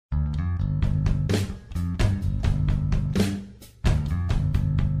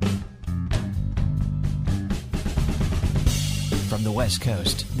the West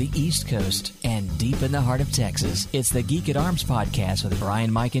Coast, the East Coast, and deep in the heart of Texas. It's the Geek at Arms podcast with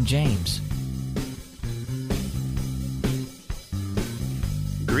Brian, Mike, and James.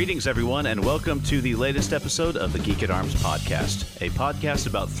 Greetings, everyone, and welcome to the latest episode of the Geek at Arms podcast, a podcast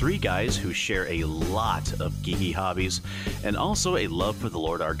about three guys who share a lot of geeky hobbies and also a love for the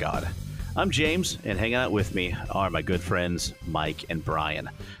Lord our God. I'm James, and hanging out with me are my good friends, Mike and Brian.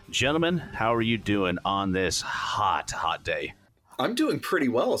 Gentlemen, how are you doing on this hot day? I'm doing pretty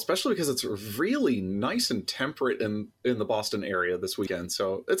well, especially because it's really nice and temperate in the Boston area this weekend.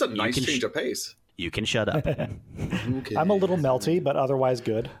 So it's a nice change of pace. You can shut up. Okay. I'm a little melty, but otherwise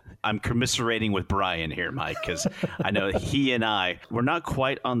good. I'm commiserating with Brian here, Mike, because I know he and we're not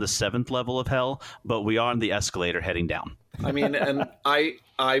quite on the 7th level of hell, but we are on the escalator heading down. I mean, and I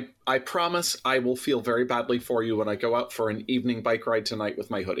promise I will feel very badly for you when I go out for an evening bike ride tonight with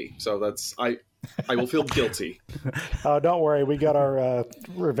my hoodie. So I will feel guilty. Oh, don't worry. We got our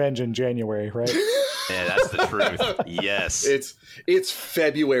revenge in January, right? Yeah, that's the truth. Yes. It's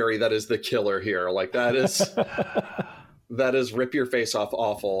February that is the killer here. Like that is rip your face off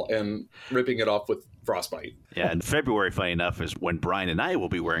awful and ripping it off with frostbite. Yeah, and February, funny enough, is when Brian and I will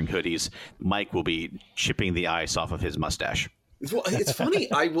be wearing hoodies. Mike will be chipping the ice off of his mustache. Well, it's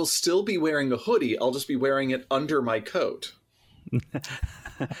funny. I will still be wearing a hoodie. I'll just be wearing it under my coat.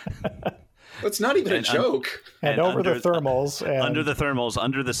 That's not even a joke. And over the thermals. Under the thermals,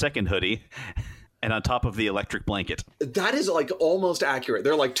 under the second hoodie. And on top of the electric blanket. That is like almost accurate.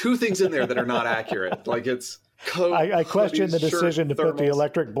 There are like two things in there that are not accurate. Like it's coat. I question the decision to put the thermals.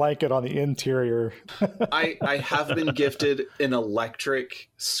 Electric blanket on the interior. I have been gifted an electric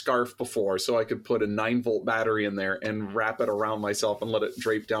scarf before, so I could put a 9-volt battery in there and wrap it around myself and let it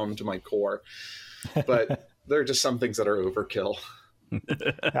drape down to my core. But there are just some things that are overkill.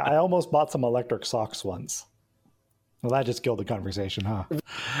 I almost bought some electric socks once. Well, that just killed the conversation, huh?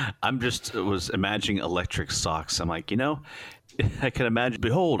 was imagining electric socks. I'm like, I can imagine,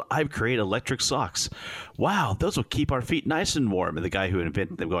 behold, I've created electric socks. Wow, those will keep our feet nice and warm. And the guy who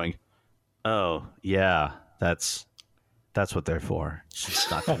invented them going, oh, yeah, that's what they're for.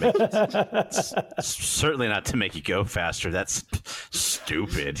 It's not to make it's certainly not to make you go faster. That's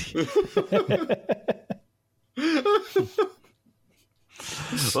stupid.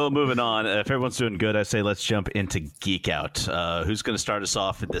 Well, moving on. If everyone's doing good, I say let's jump into Geek Out. Who's going to start us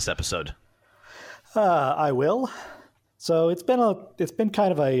off in this episode? I will. So it's been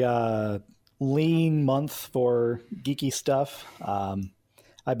kind of a lean month for geeky stuff.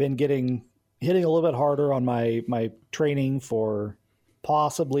 I've been hitting a little bit harder on my training for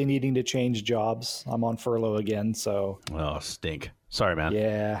possibly needing to change jobs. I'm on furlough again, so. Oh, stink. Sorry, man.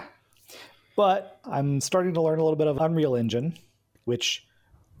 Yeah. But I'm starting to learn a little bit of Unreal Engine, which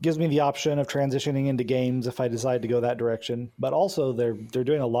gives me the option of transitioning into games if I decide to go that direction. But also they're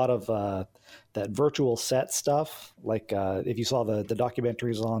doing a lot of that virtual set stuff. Like if you saw the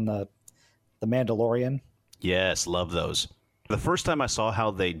documentaries on the Mandalorian. Yes, love those. The first time I saw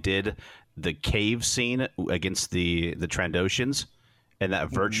how they did the cave scene against the Trandoshans and that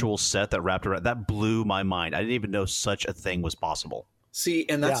virtual set that wrapped around, that blew my mind. I didn't even know such a thing was possible. See,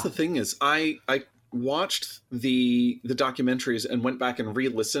 and that's the thing is I watched the documentaries and went back and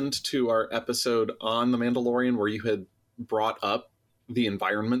re-listened to our episode on The Mandalorian where you had brought up the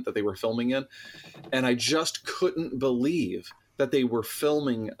environment that they were filming in. And I just couldn't believe that they were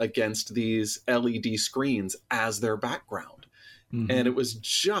filming against these LED screens as their background. Mm-hmm. And it was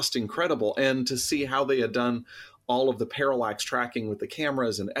just incredible. And to see how they had done all of the parallax tracking with the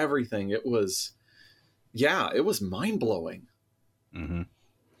cameras and everything, it was mind-blowing. Mm-hmm.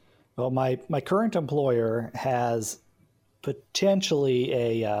 Well, my current employer has potentially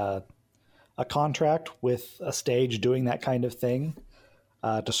a contract with a stage doing that kind of thing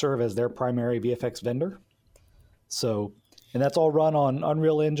to serve as their primary VFX vendor. So, and that's all run on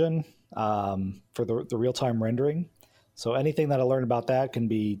Unreal Engine for the real-time rendering. So anything that I learn about that can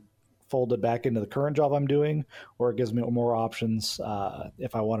be folded back into the current job I'm doing, or it gives me more options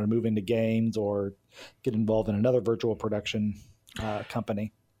if I want to move into games or get involved in another virtual production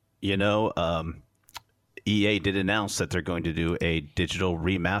company. EA did announce that they're going to do a digital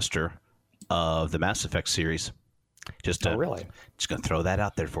remaster of the Mass Effect series. Really? Just going to throw that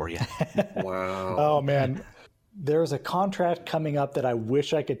out there for you. Wow. Oh, man. There's a contract coming up that I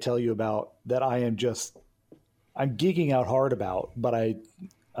wish I could tell you about that I'm geeking out hard about, but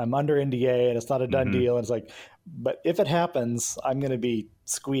I'm under NDA and it's not a done deal. And it's like, but if it happens, I'm going to be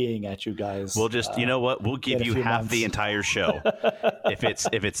squeeing at you guys. We'll just, you know what? We'll give you half the entire show. if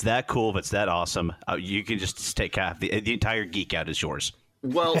it's that cool, if it's that awesome, you can just take half. The entire Geek Out is yours.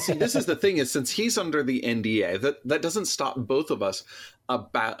 Well, see, this is the thing: is since he's under the NDA, that doesn't stop both of us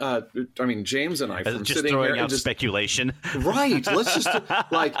about. I mean, James and I from Just sitting throwing here out and speculation. right. Let's just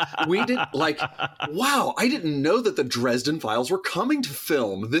we did wow! I didn't know that the Dresden Files were coming to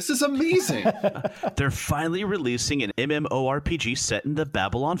film. This is amazing. They're finally releasing an MMORPG set in the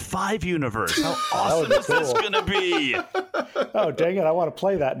Babylon 5 universe. How awesome is this going to be? Oh, dang it. I want to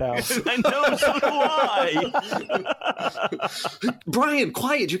play that now. I know, so do I. Brian,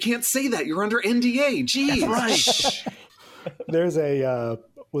 quiet! You can't say that. You're under NDA. Jeez. Right. There's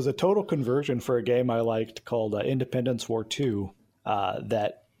was a total conversion for a game I liked called Independence War 2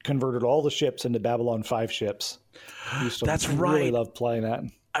 that converted all the ships into Babylon 5 ships. That's really right. love playing that.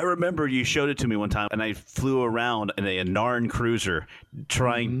 I remember you showed it to me one time, and I flew around in a Narn cruiser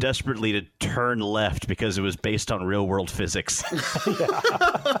trying desperately to turn left because it was based on real-world physics.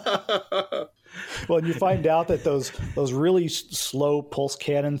 Well, and you find out that those really slow pulse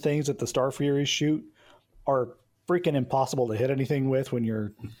cannon things that the Star Furies shoot are freaking impossible to hit anything with when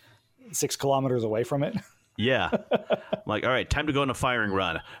you're 6 kilometers away from it. Yeah. I'm like, all right, time to go on a firing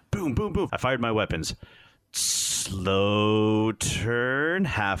run. Boom, boom, boom. I fired my weapons. Slow turn.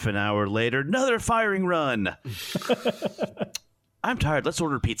 Half an hour later, another firing run. I'm tired. Let's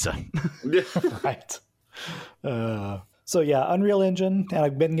order pizza. Right. So yeah, Unreal Engine, and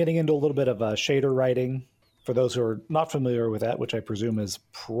I've been getting into a little bit of shader writing. For those who are not familiar with that, which I presume is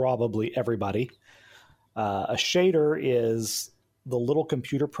probably everybody, a shader is the little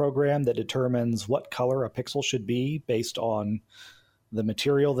computer program that determines what color a pixel should be based on the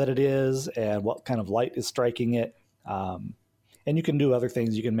material that it is and what kind of light is striking it. And you can do other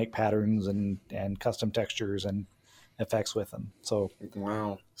things. You can make patterns and custom textures and effects with them. So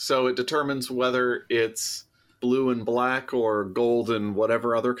wow. So it determines whether it's blue and black or gold and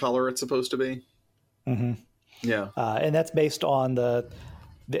whatever other color it's supposed to be. Mm-hmm. Yeah. And that's based on the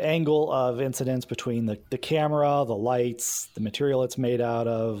angle of incidence between the camera, the lights, the material it's made out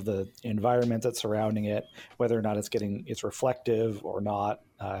of, the environment that's surrounding it, whether or not it's reflective or not,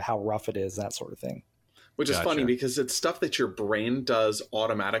 how rough it is, that sort of thing. Which is funny because it's stuff that your brain does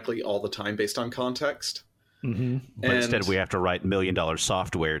automatically all the time based on context. Mm-hmm. But instead we have to write $1 million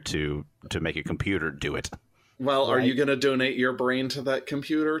software to make a computer do it. Well, are you going to donate your brain to that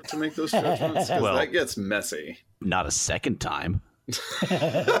computer to make those judgments? Because that gets messy. Not a second time.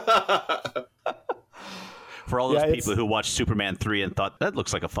 For all those people who watched Superman 3 and thought, that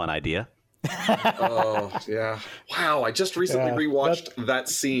looks like a fun idea. Oh, yeah. Wow, I just recently rewatched that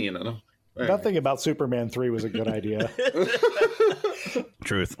scene. And nothing about Superman 3 was a good idea.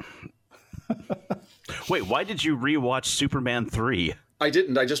 Truth. Wait, why did you rewatch Superman 3? I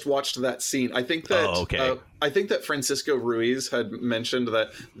didn't. I just watched that scene. I think that I think that Francisco Ruiz had mentioned that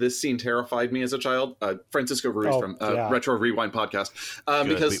this scene terrified me as a child. Francisco Ruiz from Retro Rewind podcast.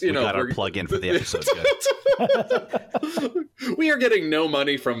 Because we got our plug in for the episode. Good. We are getting no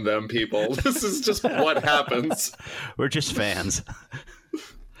money from them, people. This is just what happens. We're just fans.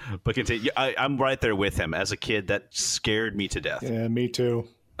 But continue. I'm right there with him. As a kid, that scared me to death. Yeah, me too.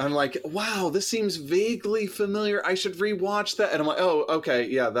 I'm like, wow, this seems vaguely familiar. I should rewatch that. And I'm like, oh, okay,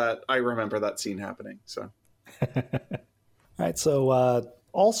 yeah, that I remember that scene happening. So, all right. So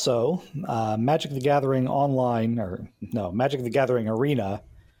also, Magic the Gathering Magic the Gathering Arena,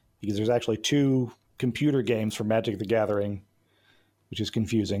 because there's actually 2 computer games for Magic the Gathering, which is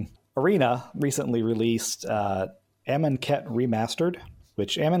confusing. Arena recently released Amonkhet Remastered,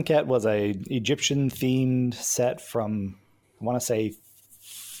 which Amonkhet was a Egyptian themed set from, I want to say,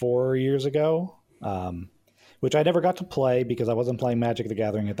 4 years ago, which I never got to play because I wasn't playing Magic the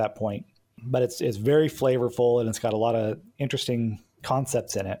Gathering at that point. But it's very flavorful and it's got a lot of interesting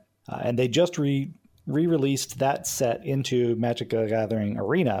concepts in it. And they just re-released that set into Magic the Gathering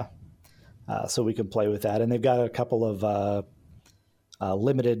Arena, so we can play with that. And they've got a couple of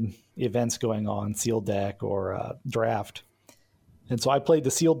limited events going on, sealed deck or draft. And so I played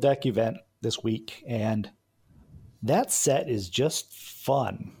the sealed deck event this week, and that set is just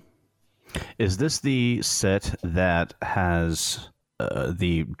fun. Is this the set that has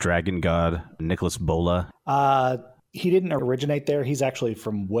the dragon god Nicholas Bola? He didn't originate there. He's actually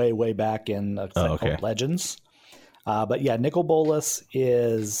from way, way back in a set called Legends. But yeah, Nicol Bolas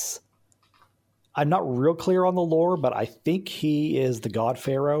is... I'm not real clear on the lore, but I think he is the god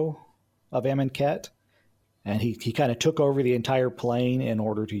pharaoh of Amonkhet. And he kind of took over the entire plane in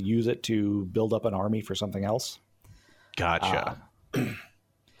order to use it to build up an army for something else. Gotcha.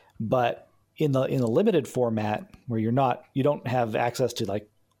 But in the limited format where you don't have access to like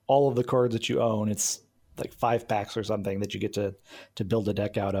all of the cards that you own, it's like 5 packs or something that you get to build a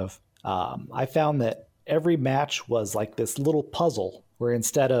deck out of. I found that every match was like this little puzzle where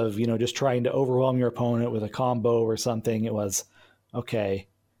instead of, just trying to overwhelm your opponent with a combo or something, it was, okay,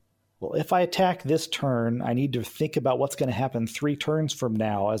 well, if I attack this turn, I need to think about what's going to happen 3 turns from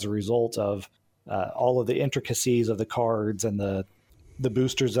now as a result of all of the intricacies of the cards and the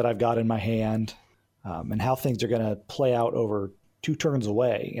boosters that I've got in my hand, and how things are going to play out over 2 turns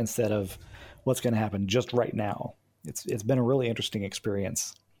away instead of what's going to happen just right now. It's been a really interesting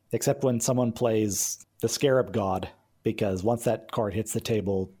experience, except when someone plays the Scarab God, because once that card hits the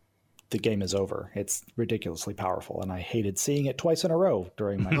table, the game is over. It's ridiculously powerful, and I hated seeing it twice in a row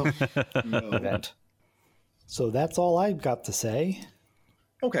during my event. So that's all I've got to say.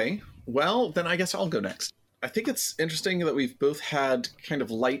 Okay, well, then I guess I'll go next. I think it's interesting that we've both had kind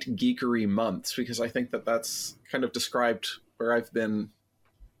of light geekery months, because I think that that's kind of described where I've been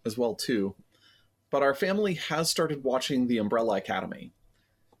as well, too. But our family has started watching The Umbrella Academy.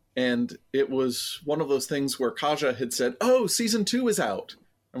 And it was one of those things where Kaja had said, oh, season 2 is out.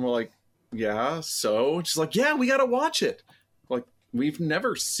 And we're like, yeah, so? And she's like, yeah, we got to watch it. Like, we've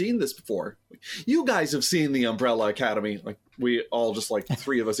never seen this before. Like, you guys have seen The Umbrella Academy. Like, we all just, like,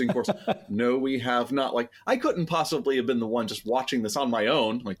 3 of us in course. No, we have not. Like, I couldn't possibly have been the one just watching this on my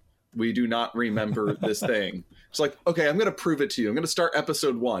own. Like, we do not remember this thing. It's like, okay, I'm going to prove it to you. I'm going to start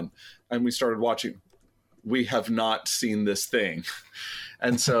episode 1. And we started watching. We have not seen this thing.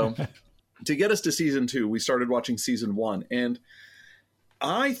 And so to get us to season 2, we started watching season 1. And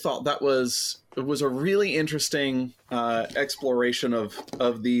I thought that was a really interesting exploration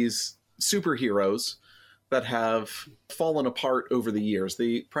of these superheroes that have fallen apart over the years.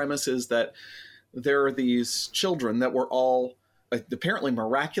 The premise is that there are these children that were all apparently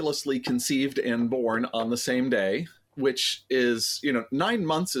miraculously conceived and born on the same day, which is, 9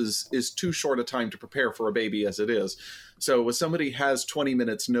 months is too short a time to prepare for a baby as it is. So if somebody has 20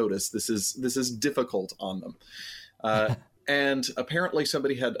 minutes notice, this is difficult on them. And apparently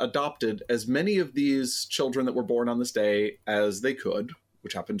somebody had adopted as many of these children that were born on this day as they could,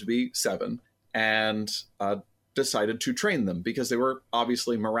 which happened to be 7, and decided to train them because they were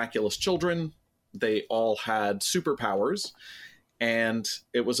obviously miraculous children. They all had superpowers. And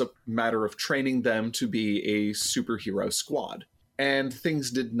it was a matter of training them to be a superhero squad. And things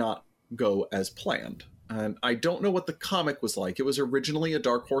did not go as planned. And I don't know what the comic was like. It was originally a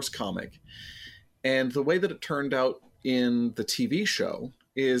Dark Horse comic. And the way that it turned out in the TV show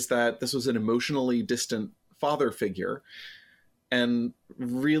is that this was an emotionally distant father figure. And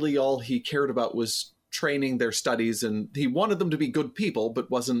really all he cared about was training their studies. And he wanted them to be good people, but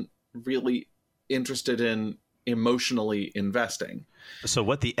wasn't really interested in emotionally investing. So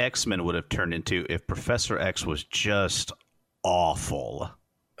what the X-Men would have turned into if Professor X was just awful.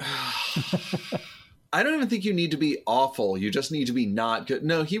 I don't even think you need to be awful. You just need to be not good.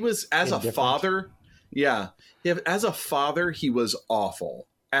 No, he was, as a father. Yeah. As a father, he was awful.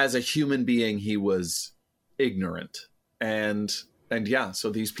 As a human being, he was ignorant. And yeah,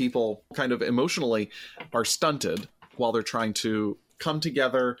 so these people kind of emotionally are stunted while they're trying to come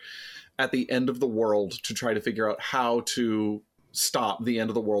together at the end of the world to try to figure out how to stop the end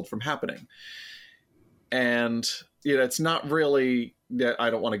of the world from happening. And it's not really,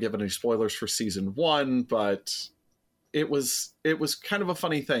 I don't want to give any spoilers for season 1, but it was kind of a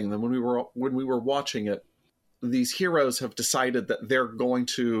funny thing that when we were watching it, these heroes have decided that they're going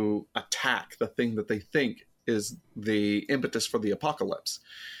to attack the thing that they think is the impetus for the apocalypse.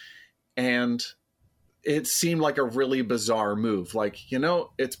 And it seemed like a really bizarre move. Like,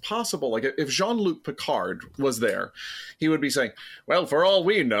 it's possible. Like, if Jean-Luc Picard was there, he would be saying, well, for all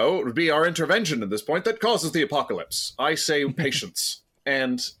we know, it would be our intervention at this point that causes the apocalypse. I say patience.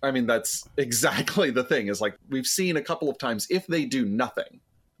 And, I mean, that's exactly the thing. Is like, we've seen a couple of times, if they do nothing,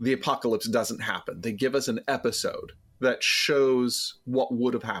 the apocalypse doesn't happen. They give us an episode that shows what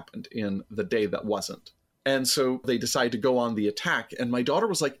would have happened in the day that wasn't. And so they decide to go on the attack. And my daughter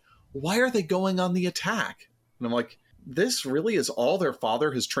was like, why are they going on the attack? And I'm like, this really is all their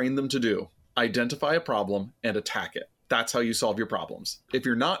father has trained them to do. Identify a problem and attack it. That's how you solve your problems. If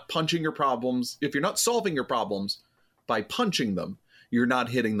you're not punching your problems, if you're not solving your problems by punching them, you're not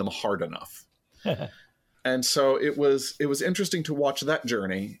hitting them hard enough. And so it was interesting to watch that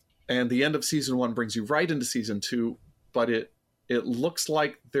journey. And the end of season 1 brings you right into season 2. But it looks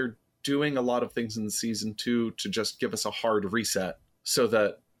like they're doing a lot of things in season 2 to just give us a hard reset so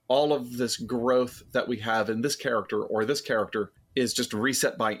that all of this growth that we have in this character or this character is just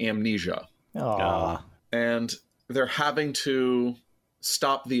reset by amnesia. And they're having to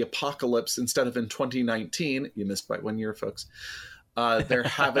stop the apocalypse instead of in 2019. You missed by 1 year, folks. They're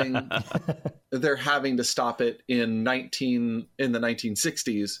having to stop it in the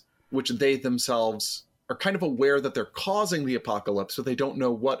 1960s, which they themselves are kind of aware that they're causing the apocalypse, but they don't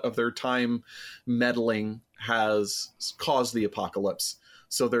know what of their time meddling has caused the apocalypse.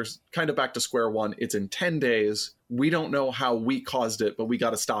 So there's kind of back to square one. It's in 10 days. We don't know how we caused it, but we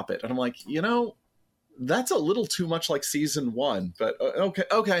got to stop it. And I'm like, that's a little too much like season 1, but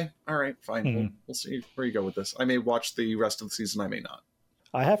okay. All right, fine. Mm-hmm. We'll see where you go with this. I may watch the rest of the season. I may not.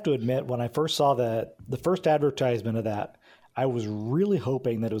 I have to admit, when I first saw the first advertisement of that, I was really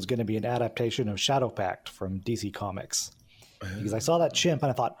hoping that it was going to be an adaptation of Shadow Pact from DC Comics. Because I saw that chimp and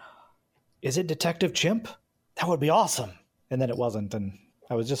I thought, is it Detective Chimp? That would be awesome. And then it wasn't, and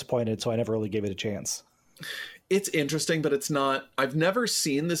I was disappointed, so I never really gave it a chance. It's interesting, but it's not... I've never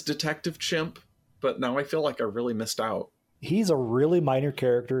seen this Detective Chimp, but now I feel like I really missed out. He's a really minor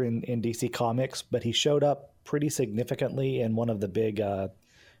character in DC Comics, but he showed up pretty significantly in one of the big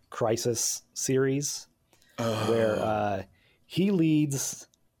Crisis series where he leads...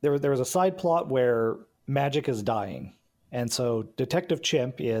 There was a side plot where magic is dying. And so Detective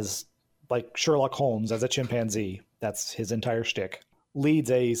Chimp is like Sherlock Holmes as a chimpanzee. That's his entire shtick.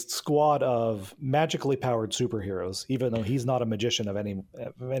 Leads a squad of magically powered superheroes, even though he's not a magician of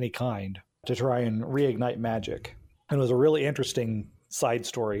any kind, to try and reignite magic. And it was a really interesting side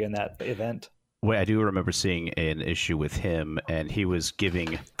story in that event. Wait, I do remember seeing an issue with him, and he was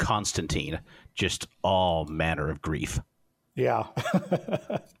giving Constantine just all manner of grief. Yeah.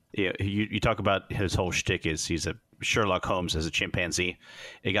 Yeah, you talk about his whole shtick is he's a Sherlock Holmes as a chimpanzee.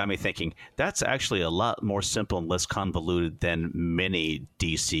 It got me thinking, that's actually a lot more simple and less convoluted than many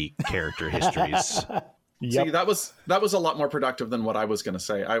DC character histories. Yep. See, that was a lot more productive than what I was going to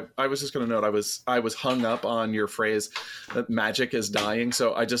say. I was just going to note I was hung up on your phrase that magic is dying.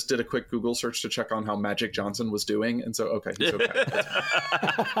 So I just did a quick Google search to check on how Magic Johnson was doing. And so, okay, he's okay.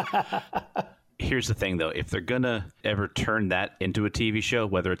 Here's the thing, though. If they're going to ever turn that into a TV show,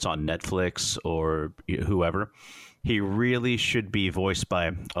 whether it's on Netflix or whoever, he really should be voiced by,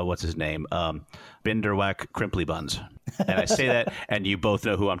 what's his name? Binderwack Crimply Buns. And I say that, and you both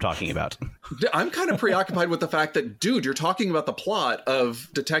know who I'm talking about. I'm kind of preoccupied with the fact that, dude, you're talking about the plot of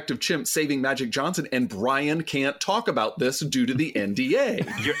Detective Chimp saving Magic Johnson, and Brian can't talk about this due to the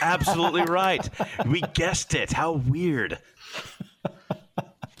NDA. You're absolutely right. We guessed it. How weird.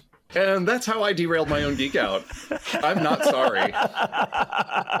 And that's how I derailed my own geek out. I'm not sorry.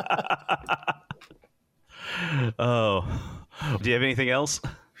 Oh, do you have anything else?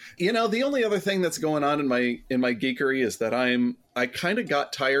 The only other thing that's going on in my geekery is that I kind of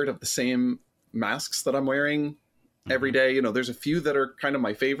got tired of the same masks that I'm wearing every day. There's a few that are kind of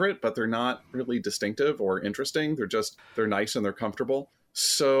my favorite, but they're not really distinctive or interesting. They're nice and they're comfortable.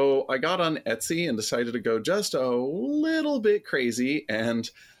 So I got on Etsy and decided to go just a little bit crazy, and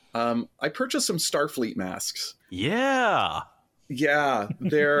I purchased some Starfleet masks. Yeah,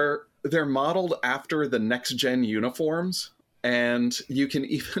 they're modeled after the next gen uniforms, and you can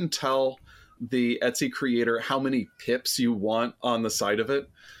even tell the Etsy creator how many pips you want on the side of it.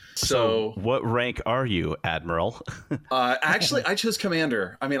 So what rank are you, Admiral? Actually, I chose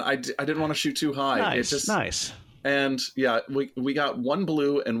Commander. I mean, I didn't want to shoot too high. Nice. And yeah, we got one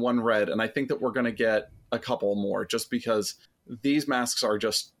blue and one red, and I think that we're going to get a couple more just because these masks are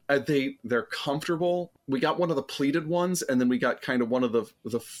just they're comfortable. We got one of the pleated ones, and then we got kind of one of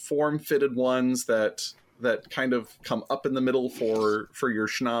the form-fitted ones that kind of come up in the middle for your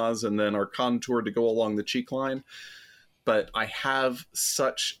schnoz, and then are contoured to go along the cheek line. But I have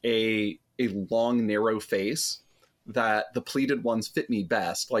such a long, narrow face that the pleated ones fit me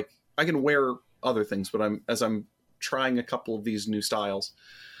best. Like, I can wear other things, but as I'm trying a couple of these new styles,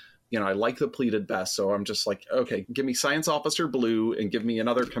 I like the pleated best. So I'm just like, okay, give me Science Officer blue and give me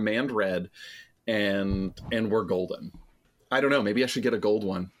another Command red, and we're golden. I don't know. Maybe I should get a gold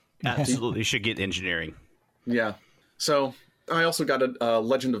one. Absolutely should get engineering. Yeah. So I also got a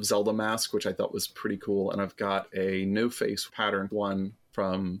Legend of Zelda mask, which I thought was pretty cool. And I've got a no-face pattern one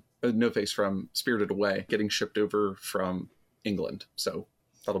from No-Face from Spirited Away getting shipped over from England. So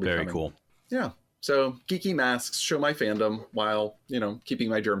that'll be very coming. cool. Yeah. So geeky masks show my fandom while, keeping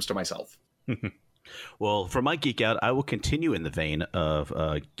my germs to myself. Well, for my geek out, I will continue in the vein of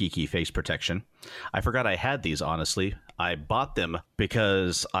geeky face protection. I forgot I had these, honestly. I bought them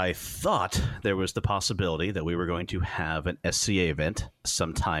because I thought there was the possibility that we were going to have an SCA event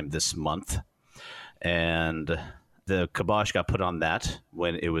sometime this month. And the kibosh got put on that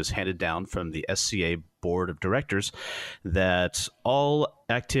when it was handed down from the SCA board of directors that all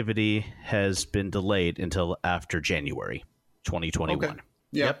activity has been delayed until after January 2021. Okay.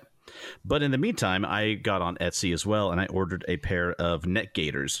 Yep. But in the meantime, I got on Etsy as well, and I ordered a pair of neck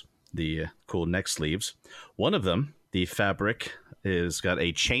gaiters, the cool neck sleeves. One of them, the fabric, is got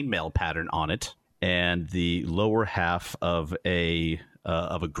a chainmail pattern on it, and the lower half of a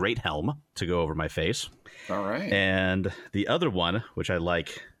great helm to go over my face. All right. And the other one, which I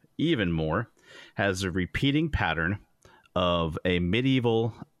like even more, has a repeating pattern of a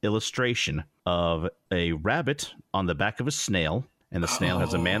medieval illustration of a rabbit on the back of a snail, and the snail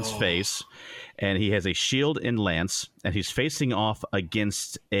has a man's face, and he has a shield and lance, and he's facing off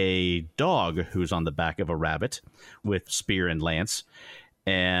against a dog who's on the back of a rabbit with spear and lance,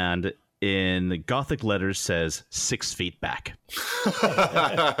 and in Gothic letters says 6 feet back.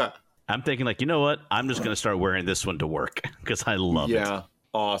 I'm thinking, like, you know what? I'm just going to start wearing this one to work because I love it. Yeah,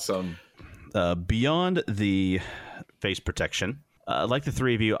 awesome. Beyond the face protection, like the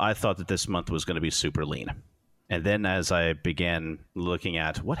three of you, I thought that this month was going to be super lean. And then as I began looking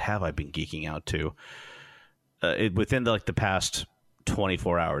at what have I been geeking out to, within the past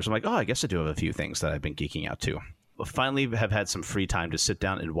 24 hours, I'm like, oh, I guess I do have a few things that I've been geeking out to. Finally have had some free time to sit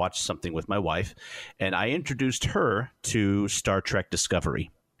down and watch something with my wife, and I introduced her to Star Trek Discovery.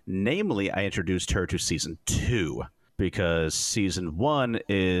 Namely, I introduced her to Season 2, because Season 1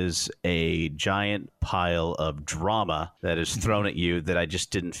 is a giant pile of drama that is thrown at you that I just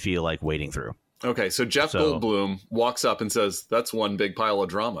didn't feel like wading through. Okay, so Jeff Goldblum walks up and says, that's one big pile of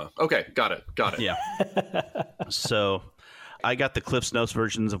drama. Okay, got it. Yeah. So I got the Cliff's Notes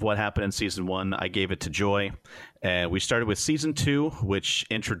versions of what happened in Season 1. I gave it to Joy. And we started with Season 2, which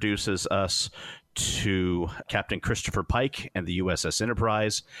introduces us to Captain Christopher Pike and the USS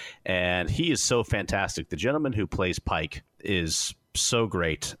Enterprise. And he is so fantastic. The gentleman who plays Pike is so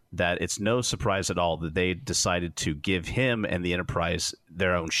great that it's no surprise at all that they decided to give him and the Enterprise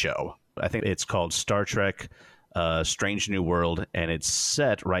their own show. I think it's called Star Trek Strange New World, and it's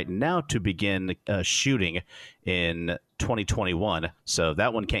set right now to begin shooting in 2021. So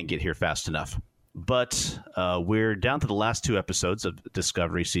that one can't get here fast enough. But we're down to the last 2 episodes of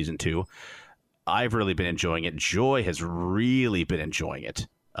Discovery Season 2. I've really been enjoying it. Joy has really been enjoying it.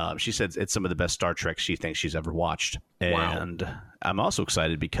 She said it's some of the best Star Trek she thinks she's ever watched. And I'm also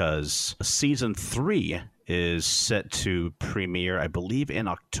excited because Season 3 is set to premiere, I believe, in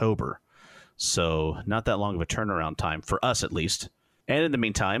October. So not that long of a turnaround time, for us at least. And in the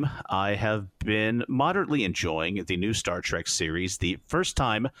meantime, I have been moderately enjoying the new Star Trek series. The first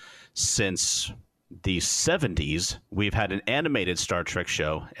time since the 70s, we've had an animated Star Trek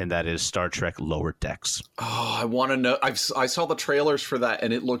show, and that is Star Trek Lower Decks. Oh, I want to know. I saw the trailers for that,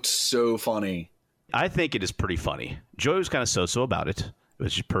 and it looked so funny. I think it is pretty funny. Joy was kind of so-so about it,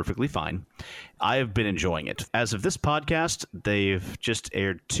 which is perfectly fine. I have been enjoying it. As of this podcast, they've just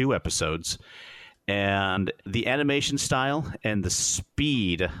aired 2 episodes, and the animation style and the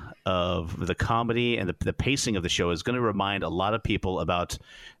speed of the comedy and the pacing of the show is going to remind a lot of people about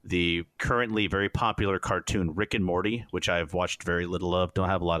the currently very popular cartoon Rick and Morty, which I've watched very little of, don't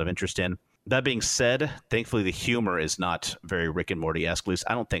have a lot of interest in. That being said, thankfully the humor is not very Rick and Morty-esque. At least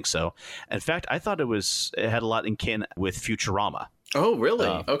I don't think so. In fact, I thought it had a lot in kin with Futurama. Oh, really?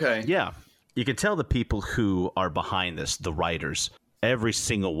 Okay. Yeah. You can tell the people who are behind this, the writers, every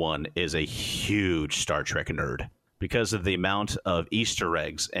single one is a huge Star Trek nerd because of the amount of Easter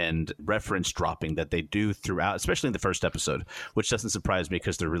eggs and reference dropping that they do throughout, especially in the first episode, which doesn't surprise me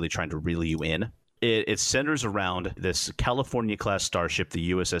because they're really trying to reel you in. It centers around this California-class starship,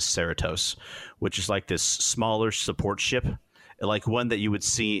 the USS Cerritos, which is like this smaller support ship, like one that you would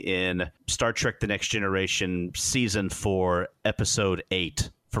see in Star Trek The Next Generation Season 4, Episode 8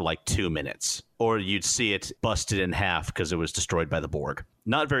 for like 2 minutes. Or you'd see it busted in half because it was destroyed by the Borg.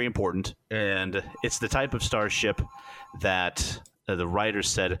 Not very important. And it's the type of starship that the writers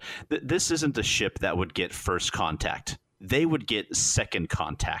said, this isn't a ship that would get first contact. They would get second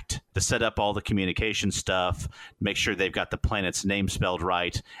contact to set up all the communication stuff, make sure they've got the planet's name spelled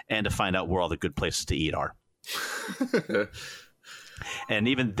right, and to find out where all the good places to eat are. And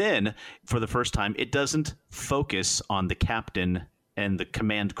even then, for the first time, it doesn't focus on the captain and the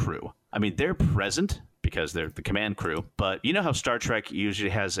command crew. I mean, they're present because they're the command crew, but you know how Star Trek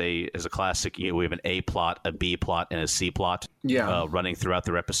usually has a classic, we have an A plot, a B plot, and a C plot running throughout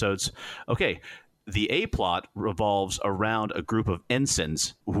their episodes. Okay, the A plot revolves around a group of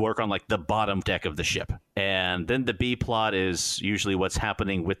ensigns who work on like the bottom deck of the ship. And then the B plot is usually what's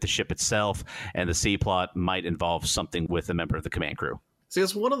happening with the ship itself. And the C plot might involve something with a member of the command crew. See,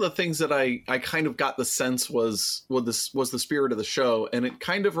 it's one of the things that I kind of got the sense was the spirit of the show. And it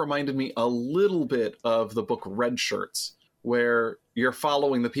kind of reminded me a little bit of the book Red Shirts, where you're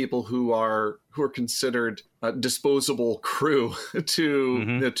following the people who are considered disposable crew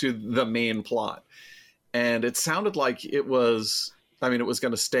to the main plot. And it sounded like it was going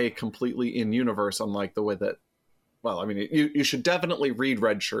to stay completely in universe, unlike the way that well, I mean, you should definitely read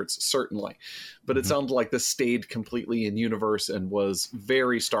Red Shirts, certainly. But it sounded like this stayed completely in universe and was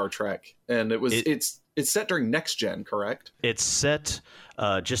very Star Trek. And it's set during Next Gen, correct? It's set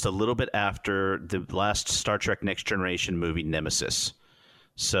just a little bit after the last Star Trek Next Generation movie, Nemesis.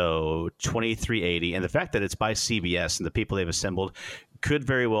 So 2380. And the fact that it's by CBS and the people they've assembled could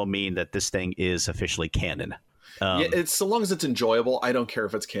very well mean that this thing is officially canon. Yeah, it's so long as it's enjoyable, I don't care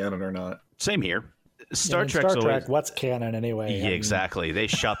if it's canon or not. Same here. Star Trek, what's canon anyway? Yeah, exactly. They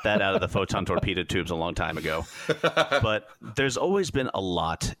shot that out of the photon torpedo tubes a long time ago. But there's always been a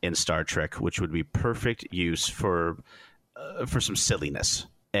lot in Star Trek, which would be perfect use for some silliness.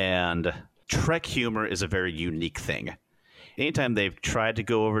 And Trek humor is a very unique thing. Anytime they've tried to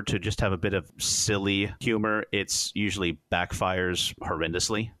go over to just have a bit of silly humor, it's usually backfires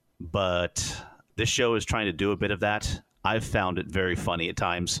horrendously. But this show is trying to do a bit of that. I've found it very funny at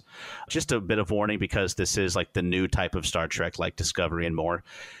times. Just a bit of warning, because this is like the new type of Star Trek, like Discovery and more.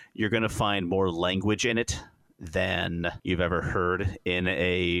 You're going to find more language in it than you've ever heard in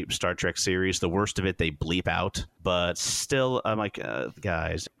a Star Trek series. The worst of it, they bleep out. But still, I'm like,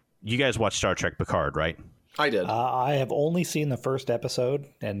 guys, you guys watch Star Trek Picard, right? I did. I have only seen the first episode,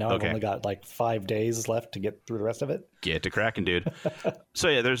 and now I've only got like 5 days left to get through the rest of it. Get to cracking, dude. So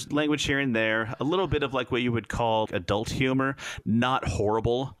yeah, there's language here and there. A little bit of like what you would call adult humor. Not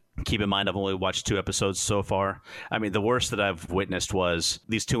horrible. Keep in mind, I've only watched 2 episodes so far. I mean, the worst that I've witnessed was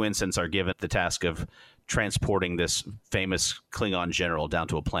these 2 ensigns are given the task of transporting this famous Klingon general down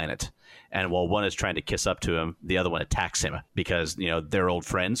to a planet. And while one is trying to kiss up to him, the other one attacks him because, they're old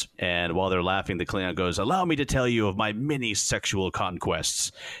friends. And while they're laughing, the Klingon goes, "Allow me to tell you of my many sexual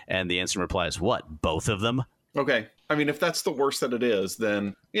conquests." And the ensign replies, "What, both of them?" Okay. I mean, if that's the worst that it is,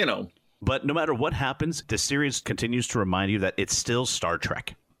 then, But no matter what happens, the series continues to remind you that it's still Star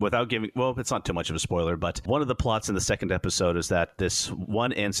Trek. Without giving, well, it's not too much of a spoiler, but one of the plots in the second episode is that this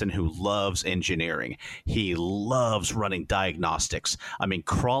one ensign who loves engineering, he loves running diagnostics. I mean,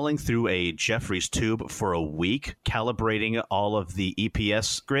 crawling through a Jeffries tube for a week, calibrating all of the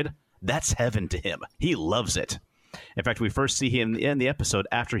EPS grid, that's heaven to him. He loves it. In fact, we first see him in the episode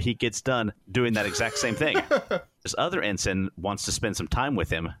after he gets done doing that exact same thing. This other ensign wants to spend some time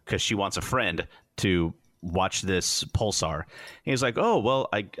with him because she wants a friend to watch this pulsar. He's like, "Oh, well,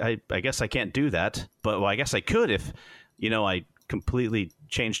 I guess I can't do that, but I guess I could if, I completely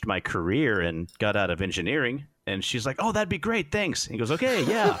changed my career and got out of engineering." And she's like, "Oh, that'd be great, thanks." And he goes, "Okay,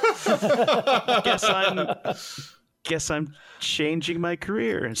 yeah, guess I'm changing my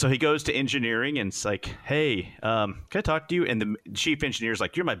career." And so he goes to engineering, and it's like, "Hey, can I talk to you?" And the chief engineer's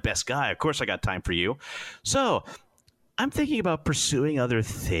like, "You're my best guy. Of course I got time for you. So I'm thinking about pursuing other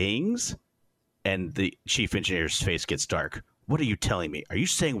things." And the chief engineer's face gets dark. "What are you telling me? Are you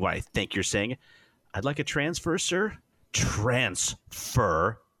saying what I think you're saying?" "I'd like a transfer, sir."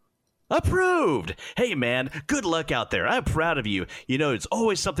 "Transfer? Approved. Hey, man, good luck out there. I'm proud of you. It's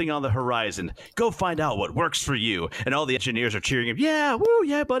always something on the horizon. Go find out what works for you." And all the engineers are cheering him. "Yeah, woo,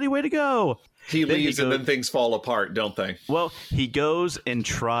 yeah, buddy, way to go." He leaves and then things fall apart, don't they? Well, he goes and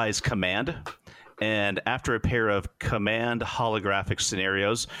tries command. And after a pair of command holographic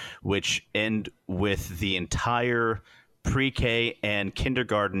scenarios, which end with the entire pre-K and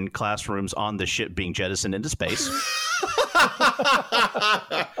kindergarten classrooms on the ship being jettisoned into space,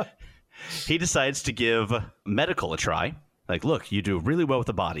 he decides to give medical a try. Like, "Look, you do really well with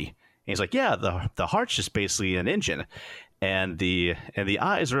the body." And he's like, "Yeah, the heart's just basically an engine. And the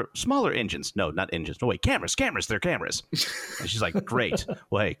eyes are smaller engines." "No, not engines. No, wait, cameras, they're cameras." And she's like, "Great.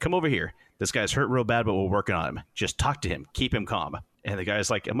 Well, hey, come over here. This guy's hurt real bad, but we're working on him. Just talk to him. Keep him calm." And the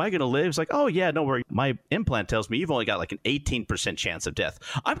guy's like, "Am I going to live?" He's like, "Oh, yeah, don't worry. My implant tells me you've only got like an 18% chance of death."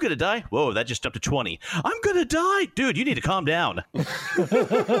 "I'm going to die?" "Whoa, that just jumped to 20. "I'm going to die?" "Dude, you need to calm down."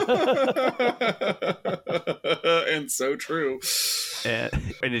 And so true. And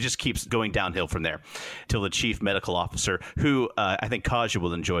it just keeps going downhill from there till the chief medical officer, who I think Kaja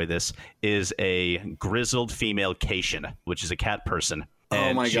will enjoy this, is a grizzled female Cation, which is a cat person.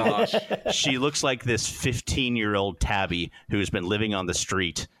 And oh my gosh. She looks like this 15-year-old tabby who's been living on the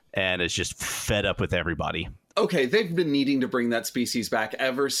street and is just fed up with everybody. Okay, they've been needing to bring that species back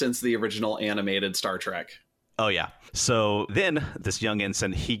ever since the original animated Star Trek. Oh, yeah. So then this young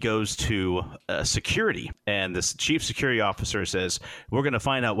ensign, he goes to security, and this chief security officer says, "We're going to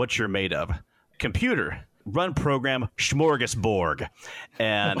find out what you're made of. Computer, run program Smorgasborg."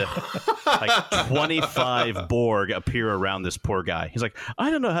 And like 25 Borg appear around this poor guy. He's like, "I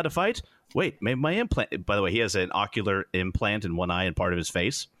don't know how to fight." "Wait, maybe my implant." By the way, he has an ocular implant in one eye and part of his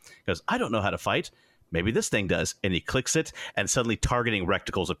face. He goes, "I don't know how to fight. maybe this thing does. And he clicks it, and suddenly targeting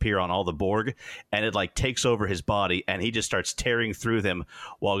reticles appear on all the Borg, and it like takes over his body, and he just starts tearing through them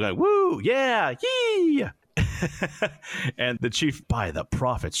while going, woo, yeah, yee. And the chief, by the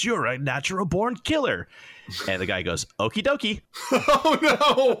prophets, you're a natural born killer. And the guy goes, okie dokie.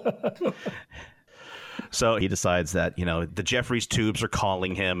 Oh, no. So he decides that, the Jeffries tubes are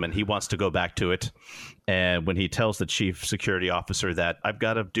calling him and he wants to go back to it. And when he tells the chief security officer that I've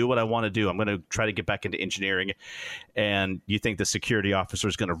got to do what I want to do, I'm going to try to get back into engineering. And you think the security officer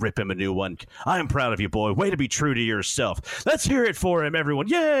is going to rip him a new one. I am proud of you, boy. Way to be true to yourself. Let's hear it for him, everyone.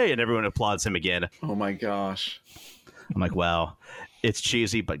 Yay. And everyone applauds him again. Oh, my gosh. I'm like, wow, it's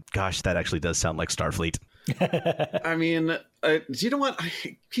cheesy, but gosh, that actually does sound like Starfleet. I mean, do you know what?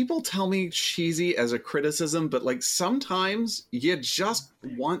 People tell me cheesy as a criticism, but like sometimes you just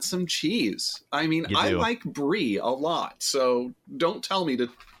want some cheese. I mean, I like brie a lot, so don't tell me to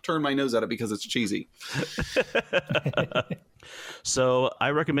turn my nose at it because it's cheesy. So I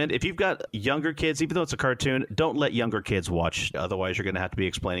recommend, if you've got younger kids, even though it's a cartoon, don't let younger kids watch. Otherwise, you're going to have to be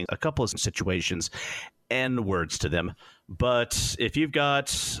explaining a couple of situations and words to them. But if you've got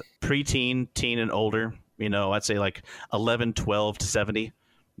preteen, teen, and older, I'd say like 11, 12 to 70,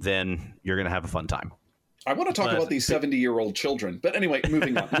 then you're going to have a fun time. I want to talk about these 70-year-old children. But anyway,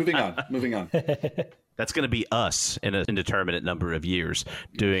 moving on. That's going to be us in an indeterminate number of years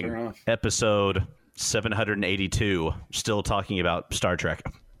doing episode 782, still talking about Star Trek.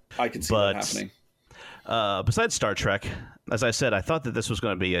 I can see that happening. Besides Star Trek, as I said, I thought that this was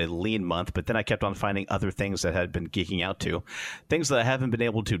going to be a lean month, but then I kept on finding other things that I had been geeking out to. Things that I haven't been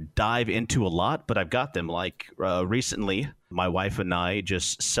able to dive into a lot, but I've got them. Like recently, my wife and I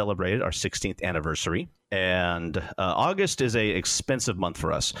just celebrated our 16th anniversary. And August is a expensive month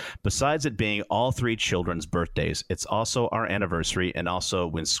for us. Besides it being all three children's birthdays, it's also our anniversary and also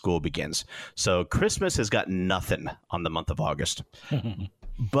when school begins. So Christmas has got nothing on the month of August.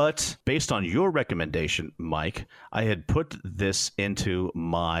 But based on your recommendation, Mike, I had put this into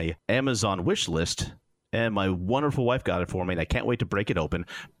my Amazon wish list, and my wonderful wife got it for me, and I can't wait to break it open.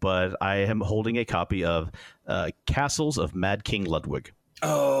 But I am holding a copy of Castles of Mad King Ludwig.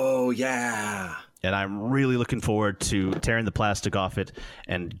 Oh, yeah. And I'm really looking forward to tearing the plastic off it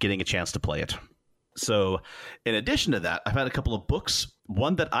and getting a chance to play it. So in addition to that, I've had a couple of books,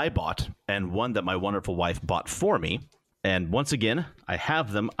 one that I bought and one that my wonderful wife bought for me. And once again, I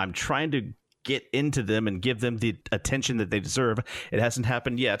have them. I'm trying to get into them and give them the attention that they deserve. It hasn't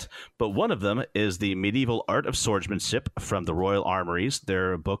happened yet, but one of them is the Medieval Art of Swordsmanship from the Royal Armories,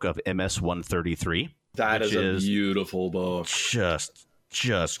 their book of MS-133. That is a beautiful book.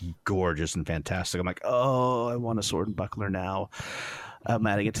 Just gorgeous and fantastic. I'm like, oh, I want a sword and buckler now. I'm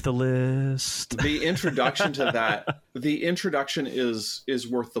adding it to the list. The introduction to that, the introduction is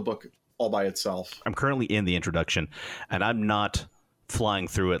worth the book all by itself. I'm currently in the introduction, and I'm not flying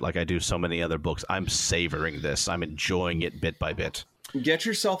through it like I do so many other books. I'm savoring this. I'm enjoying it bit by bit. Get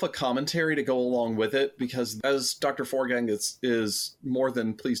yourself a commentary to go along with it, because as Dr. Forgang is more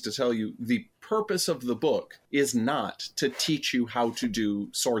than pleased to tell you, the purpose of the book is not to teach you how to do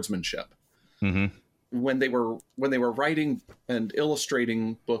swordsmanship. Mm-hmm. When they were writing and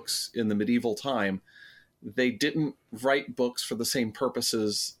illustrating books in the medieval time, they didn't write books for the same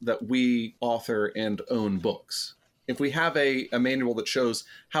purposes that we author and own books. If we have a manual that shows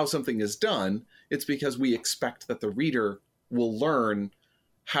how something is done, it's because we expect that the reader will learn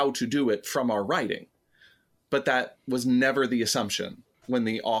how to do it from our writing. But that was never the assumption when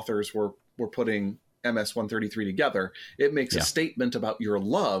the authors were putting MS-133 together. It makes a statement about your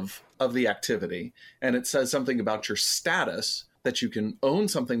love of the activity, and it says something about your status, that you can own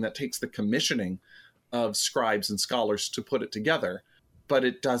something that takes the commissioning of scribes and scholars to put it together. But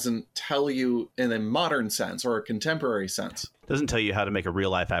it doesn't tell you in a modern sense or a contemporary sense. It doesn't tell you how to make a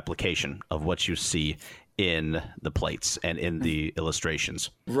real-life application of what you see in the plates and in the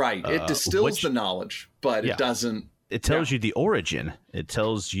illustrations. Right. It distills the knowledge, but it doesn't... It tells you the origin. It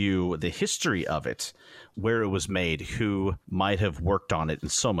tells you the history of it, where it was made, who might have worked on it,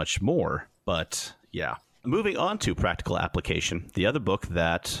 and so much more. But, yeah. Moving on to practical application, the other book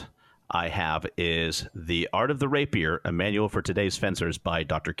that I have is The Art of the Rapier, a manual for today's fencers by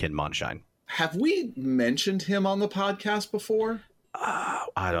Dr. Ken Monshine. Have we mentioned him on the podcast before?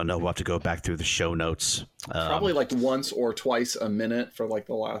 I don't know. We'll have to go back through the show notes. Probably like once or twice a minute for like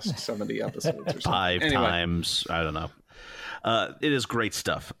the last 70 episodes or something. Five times. I don't know. It is great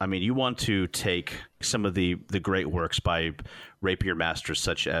stuff. I mean, you want to take some of the great works by rapier masters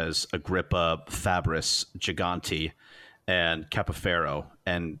such as Agrippa, Fabris, Gigante, and Capoferro,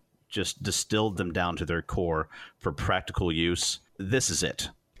 and just distilled them down to their core for practical use. This is it.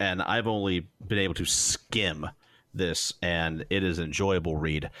 and I've only been able to skim this, and it is an enjoyable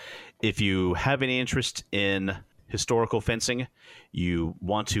read. If you have any interest in historical fencing, you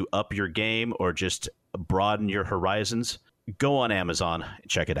want to up your game or just broaden your horizons, go on Amazon and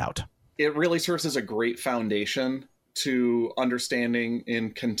check it out. It really serves as a great foundation to understanding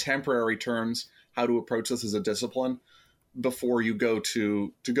in contemporary terms how to approach this as a discipline before you go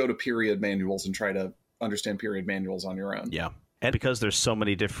to period manuals and try to understand period manuals on your own. Yeah. And because there's so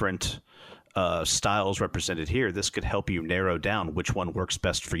many different styles represented here, this could help you narrow down which one works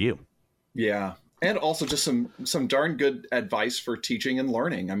best for you. Yeah. And also just some darn good advice for teaching and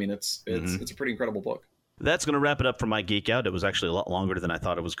learning. I mean, it's a pretty incredible book. That's going to wrap it up for my Geek Out. It was actually a lot longer than I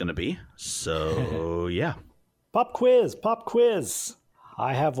thought it was going to be. So, yeah. Pop quiz.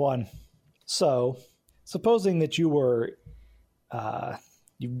 I have one. So, supposing that you were,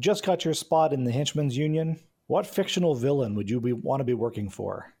 you just got your spot in the Henchman's Union, what fictional villain would you want to be working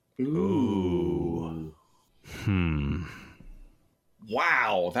for? Ooh.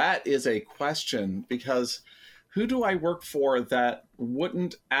 Wow, that is a question, because who do I work for that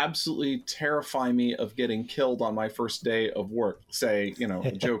wouldn't absolutely terrify me of getting killed on my first day of work? Say,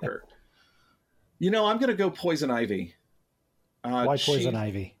 Joker. I'm going to go Poison Ivy. Why Poison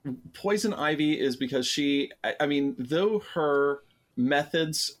Ivy? Poison Ivy is because though her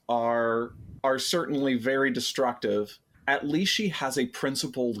methods are certainly very destructive, at least she has a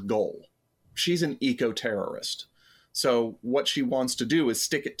principled goal. She's an eco-terrorist. So what she wants to do is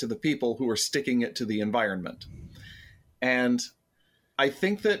stick it to the people who are sticking it to the environment. And I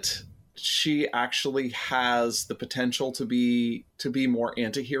think that she actually has the potential to be more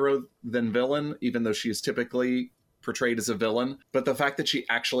anti-hero than villain, even though she is typically portrayed as a villain. But the fact that she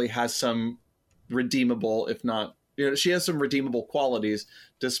actually has some redeemable, if not, she has some redeemable qualities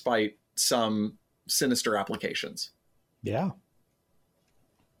despite some sinister applications. Yeah.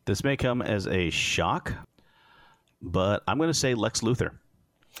 This may come as a shock, but I'm going to say Lex Luthor.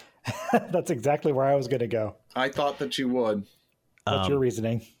 That's exactly where I was going to go. I thought that you would. What's your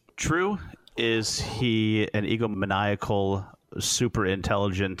reasoning? True. Is he an egomaniacal, super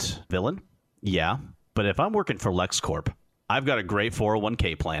intelligent villain? Yeah. But if I'm working for LexCorp, I've got a great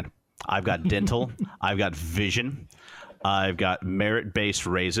 401k plan. I've got dental. I've got vision. I've got merit-based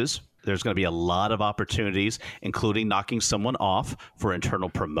raises. There's going to be a lot of opportunities, including knocking someone off for internal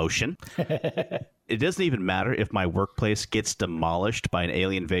promotion. It doesn't even matter if my workplace gets demolished by an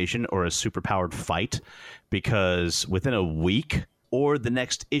alien invasion or a superpowered fight, because within a week or the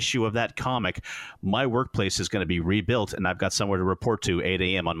next issue of that comic, my workplace is going to be rebuilt, and I've got somewhere to report to 8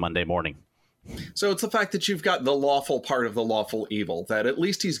 a.m. on Monday morning. So it's the fact that you've got the lawful part of the lawful evil, that at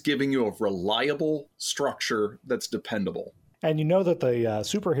least he's giving you a reliable structure that's dependable. And you know that the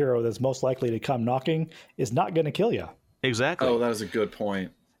superhero that's most likely to come knocking is not going to kill you. Exactly. Oh, that is a good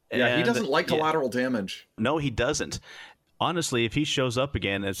point. Yeah, he doesn't like collateral damage. No, he doesn't. Honestly, if he shows up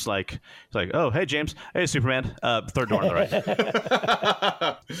again, it's like, oh, hey, James. Hey, Superman. Third door on the right.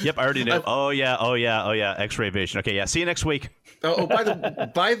 Yep, I already knew. Oh, yeah. X-ray vision. Okay, yeah. See you next week.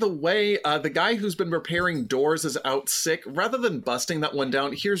 By the way, the guy who's been repairing doors is out sick. Rather than busting that one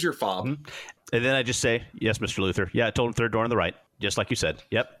down, here's your fob. Mm-hmm. And then I just say, yes, Mr. Luthor. Yeah, I told him third door on the right, just like you said.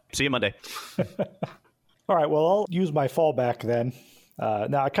 Yep. See you Monday. All right, well, I'll use my fallback then.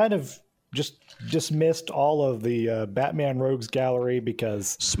 Now, I kind of just dismissed all of the Batman Rogues gallery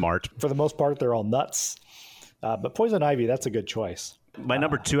because... Smart. For the most part, they're all nuts. But Poison Ivy, that's a good choice. My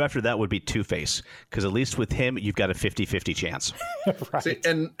number two after that would be Two-Face, because at least with him, you've got a 50-50 chance. Right. See,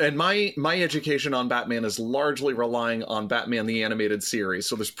 and my education on Batman is largely relying on Batman the Animated Series,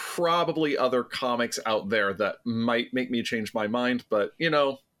 so there's probably other comics out there that might make me change my mind, but,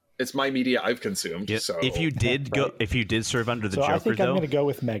 it's my media I've consumed. Yeah, so if you did serve under the so Joker, I think I'm going to go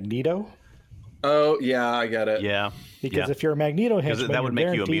with Magneto. Oh, yeah, I get it. Yeah. Because if you're a Magneto henchman, that would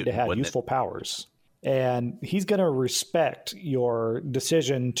you're make you a guaranteed to mutant, have useful powers. And he's going to respect your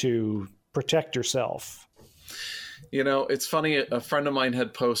decision to protect yourself. It's funny, a friend of mine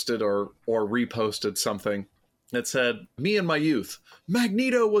had posted or reposted something that said, "Me in my youth,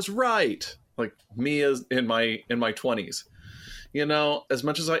 Magneto was right." Like me as in my 20s. As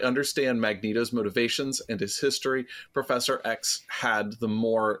much as I understand Magneto's motivations and his history, Professor X had the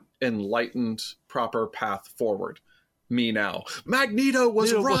more enlightened, proper path forward. Me now. Magneto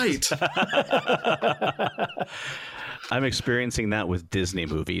was right. I'm experiencing that with Disney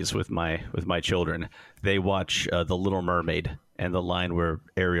movies with my children. They watch The Little Mermaid, and the line where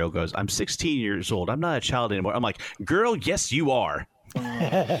Ariel goes, "I'm 16 years old. I'm not a child anymore." I'm like, "Girl, yes, you are."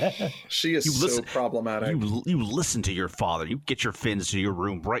 She is so problematic. You listen to your father. You get your fins to your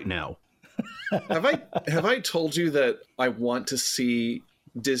room right now. Have I told you that I want to see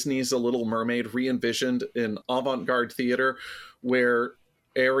Disney's A Little Mermaid re-envisioned in avant-garde theater, where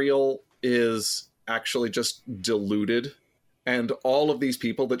Ariel is actually just deluded, and all of these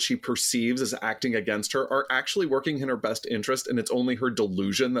people that she perceives as acting against her are actually working in her best interest, and it's only her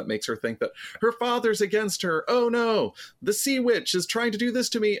delusion that makes her think that her father's against her. Oh no, the Sea Witch is trying to do this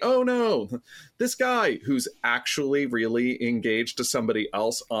to me. Oh no, this guy who's actually really engaged to somebody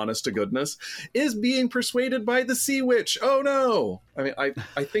else, honest to goodness, is being persuaded by the Sea Witch. Oh no. I mean,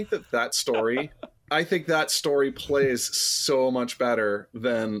 I think that story... I think that story plays so much better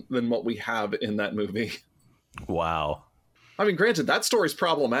than what we have in that movie. Wow. I mean, granted, that story's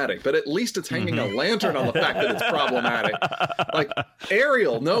problematic, but at least it's hanging a lantern on the fact that it's problematic. Like,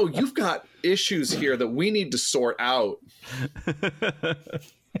 Ariel, no, you've got issues here that we need to sort out.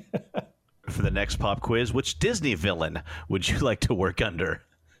 For the next pop quiz, which Disney villain would you like to work under?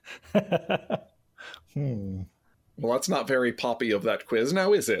 Well, that's not very poppy of that quiz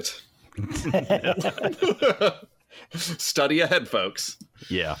now, is it? Study ahead, folks.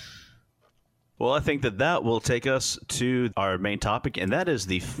 Yeah. Well, I think that will take us to our main topic, and that is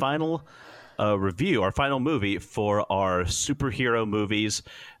the final review, our final movie for our superhero movies,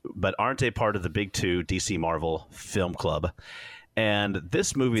 but aren't a part of the big two DC Marvel Film Club. And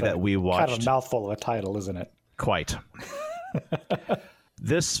this movie that we watched... Kind of a mouthful of a title, isn't it? Quite.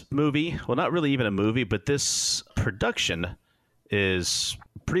 This movie, well, not really even a movie, but this production is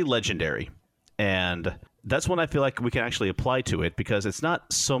pretty legendary. And that's when I feel like we can actually apply to it, because it's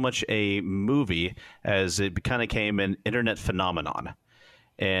not so much a movie as it kind of became an internet phenomenon.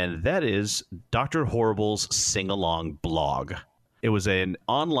 And that is Dr. Horrible's Sing-Along blog. It was an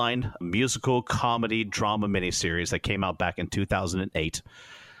online musical comedy drama miniseries that came out back in 2008.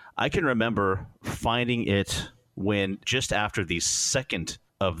 I can remember finding it when just after the second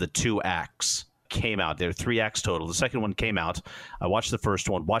of the two acts came out. There were 3 acts total. The second one came out. I watched the first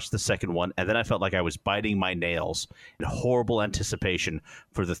one, watched the second one, and then I felt like I was biting my nails in horrible anticipation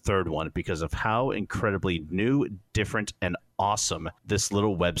for the third one because of how incredibly new, different, and awesome this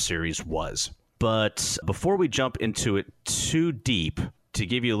little web series was. But before we jump into it too deep, to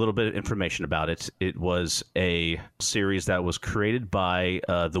give you a little bit of information about it, it was a series that was created by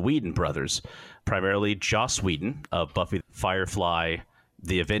the Whedon brothers, primarily Joss Whedon of Buffy, Firefly,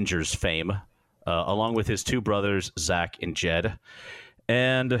 The Avengers fame, along with his 2 brothers, Zach and Jed.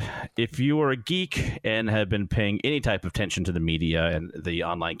 And if you are a geek and have been paying any type of attention to the media and the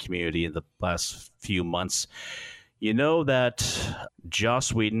online community in the last few months, you know that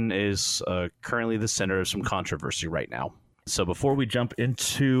Joss Whedon is currently the center of some controversy right now. So before we jump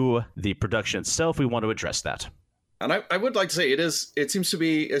into the production itself, we want to address that. And I would like to say it seems to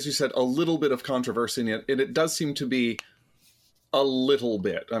be, as you said, a little bit of controversy in it. And it does seem to be a little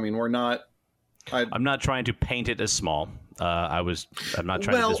bit. I mean, I'm not trying to paint it as small. I'm not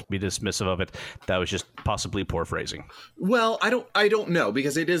trying to be dismissive of it. That was just possibly poor phrasing. Well, I don't know,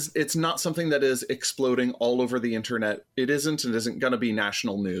 because it's not something that is exploding all over the internet. It isn't going to be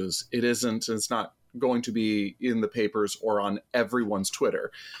national news. It's not going to be in the papers or on everyone's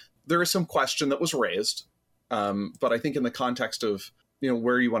Twitter. There is some question that was raised. But I think in the context of,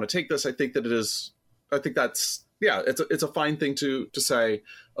 where you want to take this, I think that's it's a fine thing to say,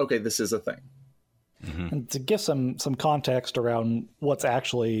 okay, this is a thing. Mm-hmm. And to give some context around what's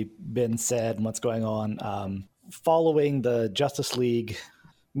actually been said and what's going on, following the Justice League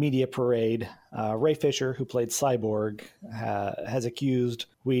media parade, Ray Fisher, who played Cyborg, has accused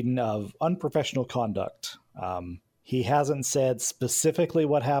Whedon of unprofessional conduct. He hasn't said specifically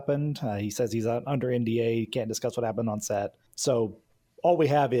what happened. He says he's under NDA, he can't discuss what happened on set. So all we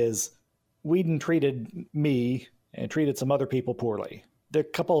have is Whedon treated me and treated some other people poorly. A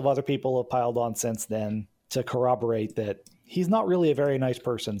couple of other people have piled on since then to corroborate that he's not really a very nice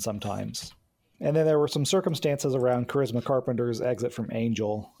person sometimes. And then there were some circumstances around Charisma Carpenter's exit from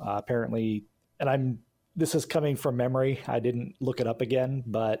Angel. Apparently, and this is coming from memory, I didn't look it up again,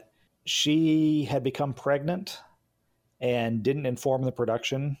 but she had become pregnant and didn't inform the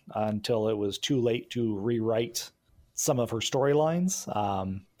production until it was too late to rewrite some of her storylines.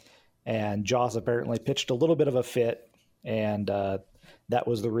 And Joss apparently pitched a little bit of a fit, and that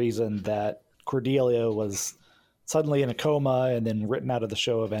was the reason that Cordelia was suddenly in a coma and then written out of the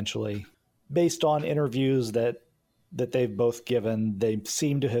show eventually. Based on interviews that they've both given, they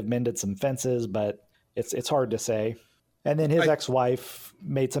seem to have mended some fences, but it's hard to say. And then his ex-wife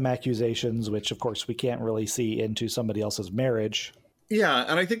made some accusations, which of course we can't really see into somebody else's marriage. Yeah,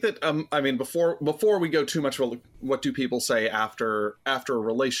 and I think that before we go too much, what do people say after a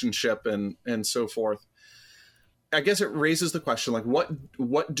relationship and so forth? I guess it raises the question, like,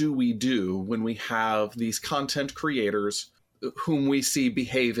 what do we do when we have these content creators whom we see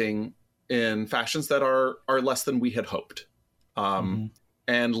behaving in fashions that are less than we had hoped.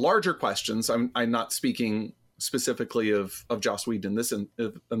 And larger questions, I'm not speaking specifically of Joss Whedon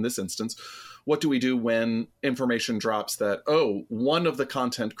in this instance. What do we do when information drops that, oh, one of the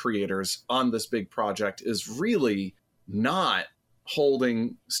content creators on this big project is really not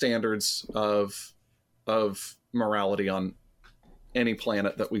holding standards of morality on any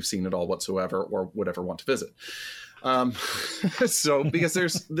planet that we've seen at all whatsoever or would ever want to visit. So because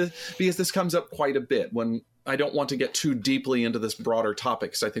because this comes up quite a bit. When I don't want to get too deeply into this broader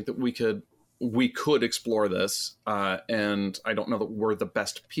topic, because I think that we could explore this, and I don't know that we're the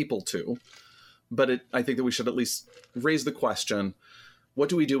best people to, but I think that we should at least raise the question: what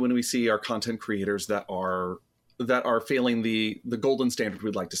do we do when we see our content creators that are failing the golden standard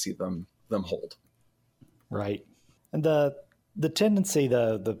we'd like to see them hold? Right. And the tendency,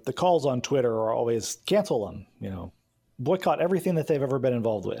 the calls on Twitter are always cancel them, boycott everything that they've ever been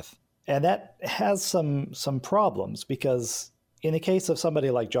involved with. And that has some problems, because in the case of somebody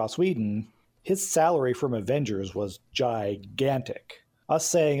like Joss Whedon, his salary from Avengers was gigantic. Us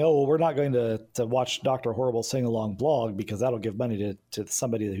saying, oh, well, we're not going to watch Dr. Horrible sing-along blog because that'll give money to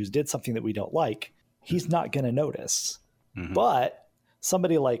somebody who's did something that we don't like, he's not going to notice. Mm-hmm. But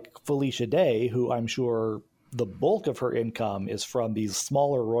somebody like Felicia Day, who I'm sure the bulk of her income is from these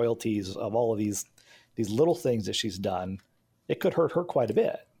smaller royalties of all of these little things that she's done, it could hurt her quite a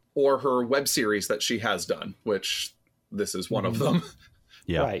bit. Or her web series that she has done, which this is one of them.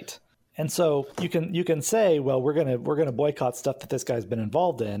 Yeah. Right. And so you can say, well, we're gonna boycott stuff that this guy's been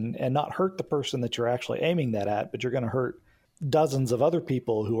involved in, and not hurt the person that you're actually aiming that at, but you're going to hurt dozens of other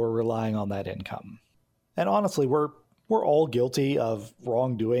people who are relying on that income. And honestly, we're all guilty of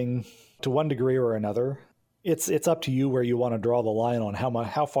wrongdoing to one degree or another. It's up to you where you want to draw the line on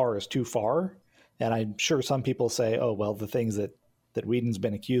how far is too far. And I'm sure some people say, oh, well, the things that Whedon's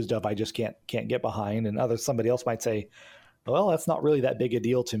been accused of, I just can't get behind. And somebody else might say, well, that's not really that big a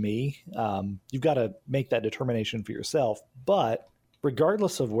deal to me. You've got to make that determination for yourself. But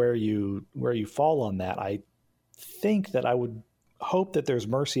regardless of where you fall on that, I think that I would hope that there's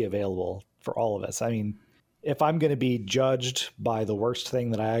mercy available for all of us. I mean, if I'm going to be judged by the worst thing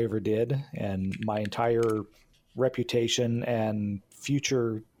that I ever did, and my entire reputation and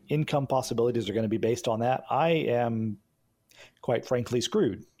future income possibilities are going to be based on that, I am quite frankly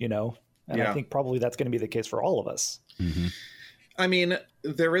screwed, And yeah. I think probably that's going to be the case for all of us. Mm-hmm. I mean,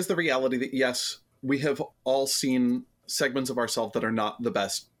 there is the reality that, yes, we have all seen segments of ourselves that are not the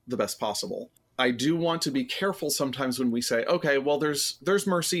best possible. I do want to be careful sometimes when we say, okay, well, there's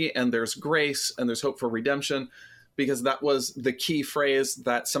mercy and there's grace and there's hope for redemption, because that was the key phrase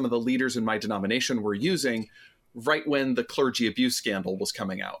that some of the leaders in my denomination were using right when the clergy abuse scandal was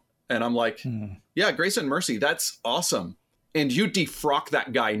coming out. And I'm like, yeah, grace and mercy, that's awesome. And you defrock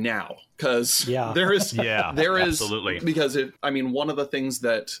that guy now, because there is absolutely. Because one of the things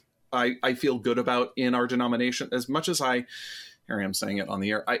that I feel good about in our denomination, as much as here I am saying it on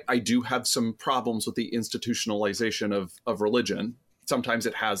the air, I do have some problems with the institutionalization of religion. Sometimes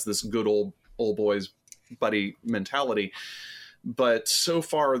it has this good old boys buddy mentality, but so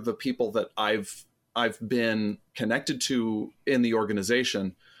far the people that I've been connected to in the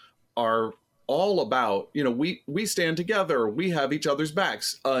organization are all about, we stand together, we have each other's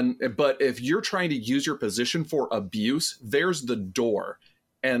backs. But if you're trying to use your position for abuse, there's the door.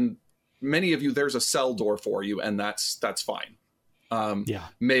 And many of you, there's a cell door for you, and that's fine.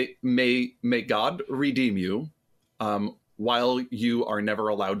 May God redeem you, while you are never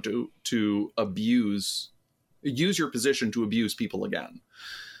allowed to use your position to abuse people again.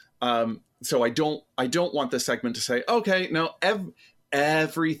 So I don't want this segment to say, okay, no,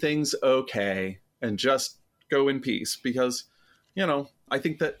 everything's okay and just go in peace, because, I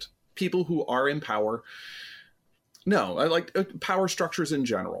think that people who are in power, I like power structures in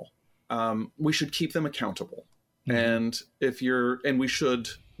general. We should keep them accountable. Mm-hmm. And we should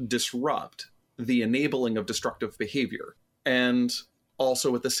disrupt the enabling of destructive behavior. And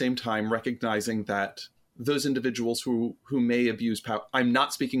also at the same time, recognizing that those individuals who may abuse power, I'm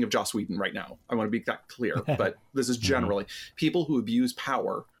not speaking of Joss Whedon right now, I want to be that clear, but this is generally people who abuse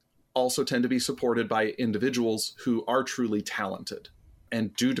power also tend to be supported by individuals who are truly talented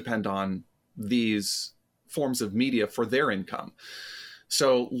and do depend on these forms of media for their income.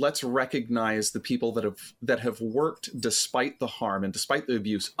 So let's recognize the people that have worked despite the harm and despite the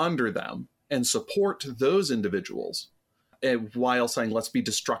abuse under them, and support those individuals, while saying let's be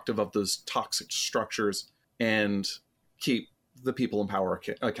destructive of those toxic structures and keep the people in power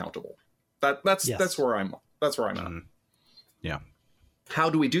accountable. That's where I'm at. Yeah. How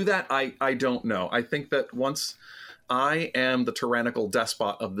do we do that? I don't know. I think that once I am the tyrannical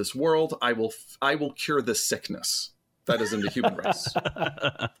despot of this world. I will cure this sickness that is in the human race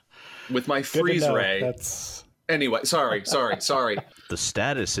with my freeze ray. That's... Anyway, sorry. The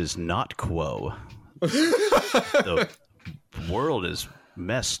status is not quo. The world is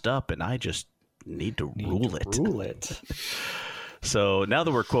messed up, and I just need to rule it. So now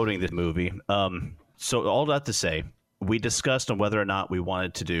that we're quoting this movie, so all that to say, we discussed on whether or not we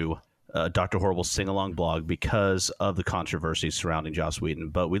wanted to do Dr. Horrible's sing-along blog because of the controversy surrounding Joss Whedon,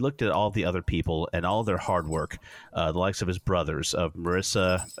 but we looked at all the other people and all their hard work, the likes of his brothers, of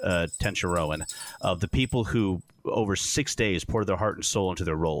Marissa Tencharowan, of the people who over 6 days poured their heart and soul into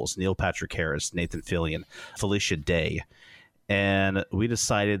their roles, Neil Patrick Harris, Nathan Fillion, Felicia Day, and we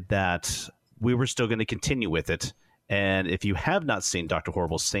decided that we were still going to continue with it. And if you have not seen Dr.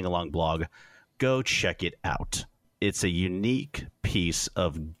 Horrible's sing-along blog, go check it out. It's a unique piece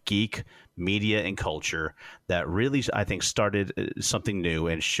of geek media and culture that really, I think, started something new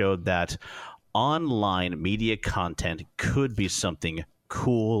and showed that online media content could be something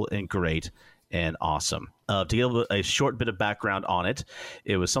cool and great and awesome. To give a short bit of background on it,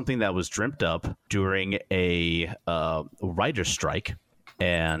 it was something that was dreamt up during a writer's strike,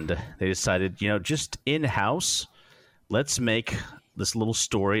 and they decided, just in-house, let's make this little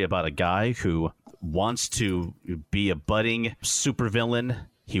story about a guy who wants to be a budding supervillain.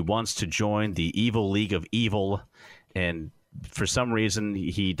 He wants to join the evil league of evil, and for some reason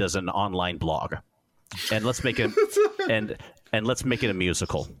he does an online blog. And let's make it and let's make it a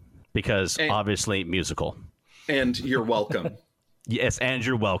musical, because obviously musical. And you're welcome. Yes, and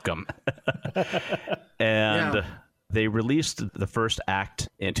you're welcome. And they released the first act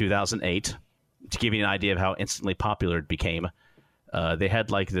in 2008. To give you an idea of how instantly popular it became, they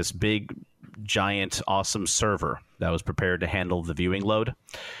had like this big, giant, awesome server that was prepared to handle the viewing load.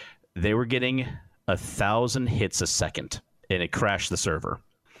 They were getting 1,000 hits a second, and it crashed the server.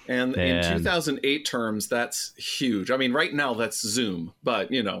 And in 2008 terms, that's huge. I mean, right now that's Zoom, but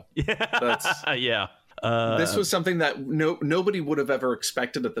that's yeah. This was something that nobody would have ever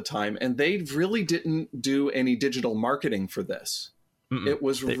expected at the time, and they really didn't do any digital marketing for this. It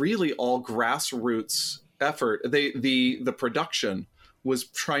was really all grassroots effort. The production was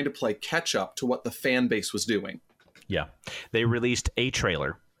trying to play catch up to what the fan base was doing. Yeah, they released a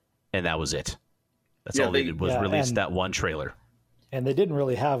trailer, and that was it. That's all they did was release that one trailer. And they didn't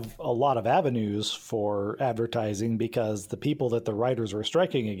really have a lot of avenues for advertising because the people that the writers were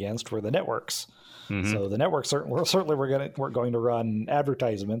striking against were the networks. Mm-hmm. So the networks certainly were going to run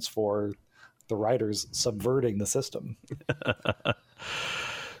advertisements for the writers subverting the system.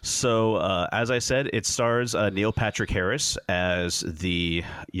 So, as I said, it stars Neil Patrick Harris as the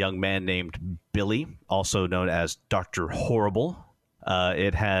young man named Billy, also known as Dr. Horrible.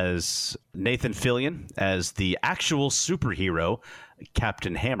 It has Nathan Fillion as the actual superhero,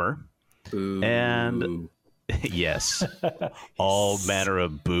 Captain Hammer. Boo. And yes, all manner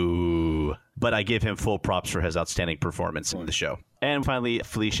of boo. But I give him full props for his outstanding performance in the show. And finally,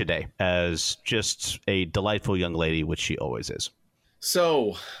 Felicia Day as just a delightful young lady, which she always is.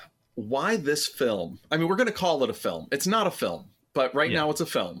 So, why this film? I mean, we're going to call it a film. It's not a film, but right now it's a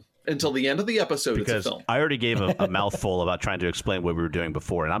film. Until the end of the episode, because it's a film. I already gave a mouthful about trying to explain what we were doing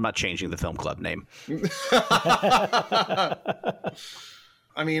before, and I'm not changing the film club name.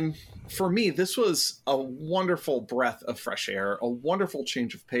 I mean, for me, this was a wonderful breath of fresh air, a wonderful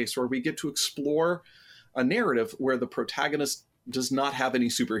change of pace where we get to explore a narrative where the protagonist does not have any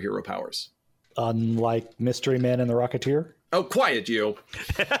superhero powers. Unlike Mystery Man and the Rocketeer? Oh, quiet you.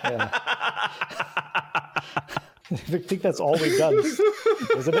 I think that's all we've done,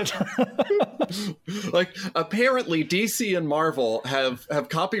 isn't it? Like, apparently DC and Marvel have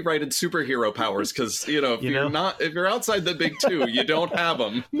copyrighted superhero powers because, if you're outside the big two, you don't have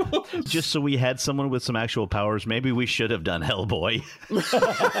them. Just so we had someone with some actual powers, maybe we should have done Hellboy.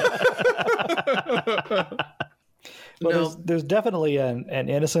 Well, there's definitely an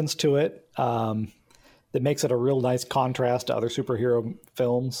innocence to it that makes it a real nice contrast to other superhero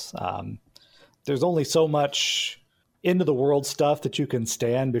films. There's only so much into the world stuff that you can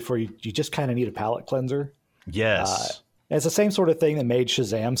stand before you just kind of need a palate cleanser. Yes. It's the same sort of thing that made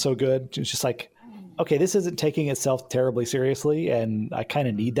Shazam so good. It's just like, okay, this isn't taking itself terribly seriously, and I kind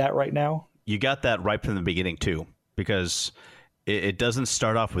of need that right now. You got that right from the beginning, too, because it doesn't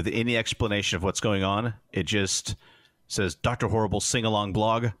start off with any explanation of what's going on. It just says Dr. Horrible sing-along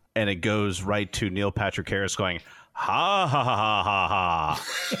blog, and it goes right to Neil Patrick Harris going, ha, ha, ha, ha, ha,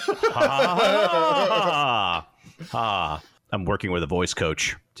 ha, ha, ha, ha. I'm working with a voice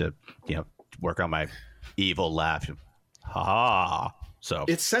coach to, work on my evil laugh. Ha, So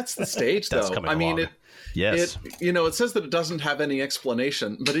it sets the stage, that's though. coming I mean, along. Yes. it says that it doesn't have any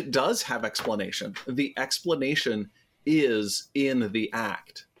explanation, but it does have explanation. The explanation is in the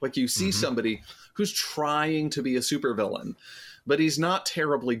act. Like, you see somebody who's trying to be a supervillain, but he's not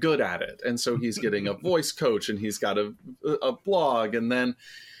terribly good at it. And so he's getting a voice coach, and he's got a blog, and then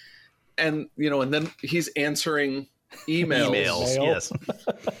he's answering emails, yes.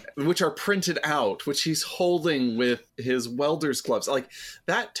 which are printed out, which he's holding with his welder's gloves. Like,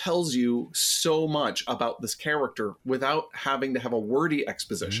 that tells you so much about this character without having to have a wordy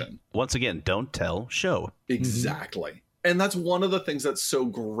exposition. Once again, don't tell, show. Exactly. And that's one of the things that's so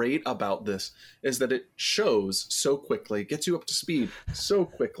great about this, is that it shows so quickly, gets you up to speed so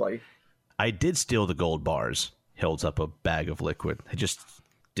quickly. I did steal the gold bars. Holds up a bag of liquid. It just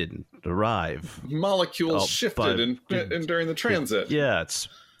didn't arrive. Molecules shifted and during the transit. Yeah, it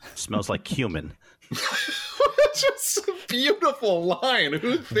smells like cumin. Just a beautiful line.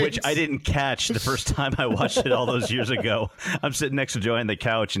 Who thinks? Which I didn't catch the first time I watched it all those years ago. I'm sitting next to Joey on the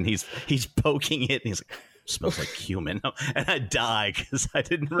couch, and he's poking it, and he's like, smells like cumin. And I die because I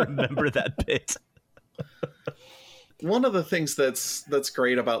didn't remember that bit. One of the things that's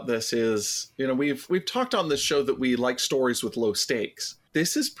great about this is, we've talked on this show that we like stories with low stakes.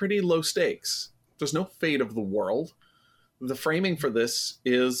 This is pretty low stakes. There's no fate of the world. The framing for this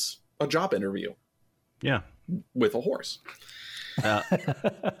is a job interview. Yeah. With a horse.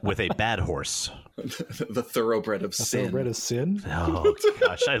 With a bad horse. The thoroughbred of sin. Thoroughbred of sin? Oh,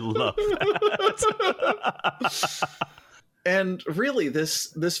 gosh, I love that. And really,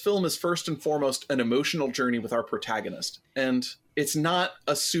 this film is first and foremost an emotional journey with our protagonist. And it's not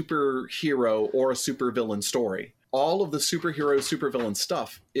a superhero or a supervillain story. All of the superhero, supervillain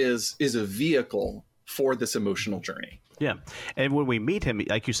stuff is a vehicle for this emotional journey. Yeah. And when we meet him,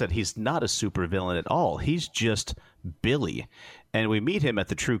 like you said, he's not a supervillain at all. He's just Billy. And we meet him at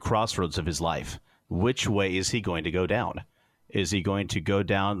the true crossroads of his life. Which way is he going to go down? Is he going to go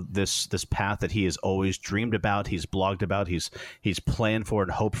down this path that he has always dreamed about, he's blogged about, he's planned for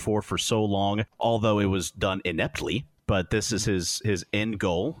and hoped for so long, although it was done ineptly? But this is his end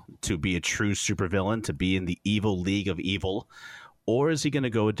goal, to be a true supervillain, to be in the evil league of evil. Or is he going to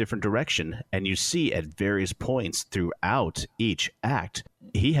go a different direction? And you see at various points throughout each act,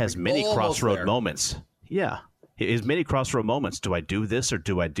 he has many crossroad moments. Yeah. His many crossroad moments. Do I do this or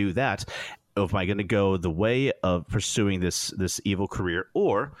do I do that? Am I going to go the way of pursuing this evil career,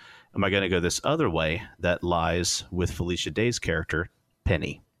 or am I going to go this other way that lies with Felicia Day's character,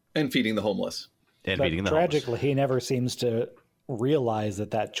 Penny? And feeding the homeless. Tragically, he never seems to realize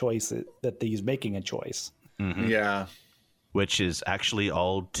that he's making a choice. Mm-hmm. Yeah. Which is actually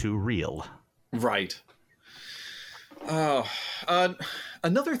all too real. Right.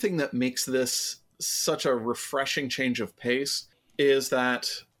 Another thing that makes this such a refreshing change of pace is that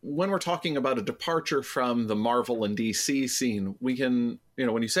when we're talking about a departure from the Marvel and DC scene, we can,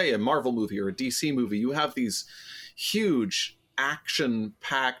 when you say a Marvel movie or a DC movie, you have these huge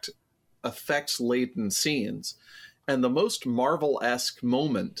action-packed, effects-laden scenes. And the most Marvel-esque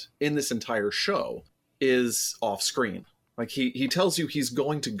moment in this entire show is off-screen. Like, he tells you he's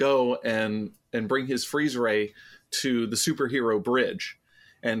going to go and bring his freeze ray to the superhero bridge.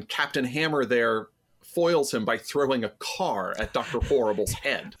 And Captain Hammer there foils him by throwing a car at Dr. Horrible's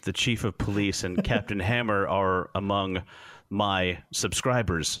head. The chief of police and Captain Hammer are among my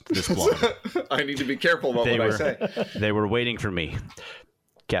subscribers to this blog. I need to be careful about what I say. They were waiting for me.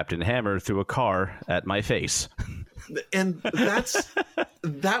 Captain Hammer threw a car at my face. And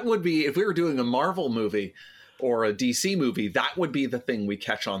that would be, if we were doing a Marvel movie or a DC movie, that would be the thing we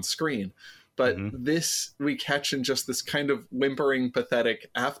catch on screen. But this we catch in just this kind of whimpering, pathetic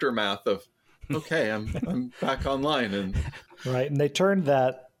aftermath of, okay, I'm back online. And right. And they turned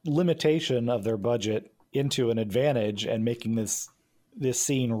that limitation of their budget into an advantage, and making this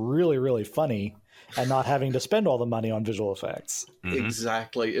scene really, really funny and not having to spend all the money on visual effects.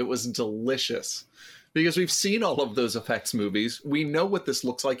 Exactly. It was delicious. Because we've seen all of those effects movies. We know what this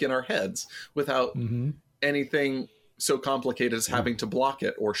looks like in our heads without anything so complicated as having to block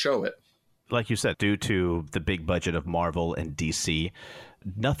it or show it. Like you said, due to the big budget of Marvel and DC,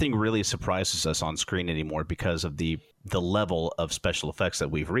 nothing really surprises us on screen anymore because of the level of special effects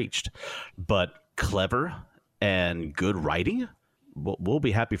that we've reached. But clever and good writing, we'll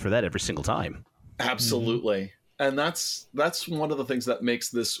be happy for that every single time. Absolutely. And that's one of the things that makes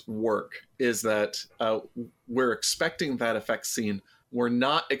this work, is that we're expecting that effects scene. We're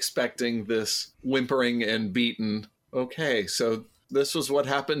not expecting this whimpering and beaten, okay, so this was what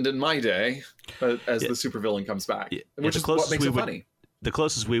happened in my day, as the supervillain comes back, which is what makes it funny. The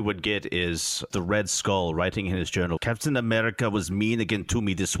closest we would get is the Red Skull writing in his journal, Captain America was mean again to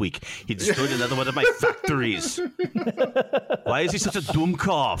me this week. He destroyed another one of my factories. Why is he such a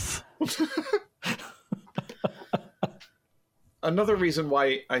Doomkoff? Another reason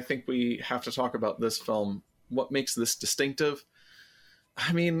why I think we have to talk about this film, what makes this distinctive,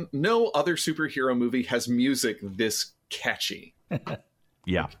 I mean, no other superhero movie has music this catchy.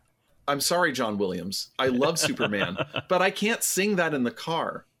 Yeah. I'm sorry, John Williams. I love Superman, but I can't sing that in the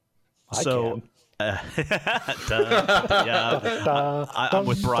car. So, I'm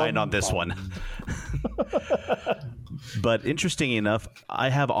with Brian on this one. But interesting enough, I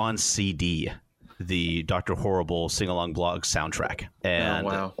have on CD the Dr. Horrible sing-along blog soundtrack.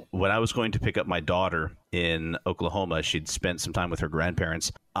 And when I was going to pick up my daughter in Oklahoma, she'd spent some time with her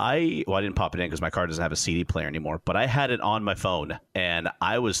grandparents. I didn't pop it in because my car doesn't have a CD player anymore, but I had it on my phone, and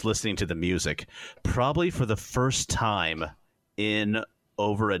I was listening to the music probably for the first time in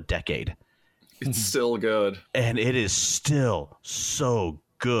over a decade. It's still good. And it is still so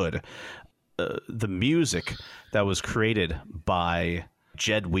good. The music that was created by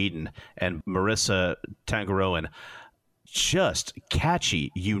Jed Whedon and Marissa Tangaroen, just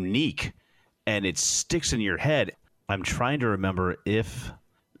catchy, unique, and it sticks in your head. I'm trying to remember if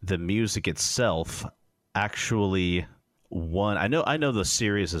the music itself actually won. I know the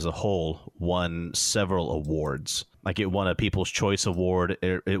series as a whole won several awards. Like it won a People's Choice Award.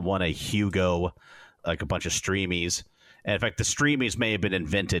 It won a Hugo, like a bunch of Streamies. And in fact, the Streamies may have been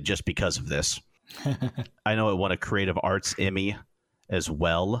invented just because of this. I know it won a Creative Arts Emmy as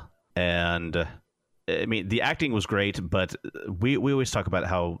well. And I mean, the acting was great, but we always talk about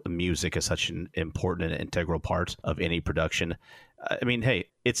how music is such an important and integral part of any production. I mean, hey,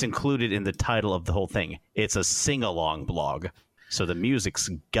 it's included in the title of the whole thing. It's a sing-along blog. So the music's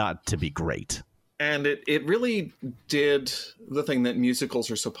got to be great. And it really did the thing that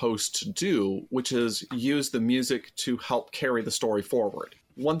musicals are supposed to do, which is use the music to help carry the story forward.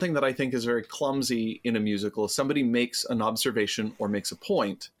 One thing that I think is very clumsy in a musical is somebody makes an observation or makes a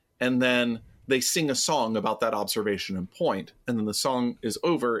point, and then they sing a song about that observation and point, and then the song is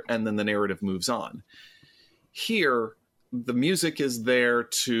over, and then the narrative moves on. Here, the music is there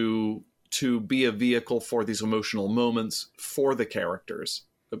to be a vehicle for these emotional moments for the characters,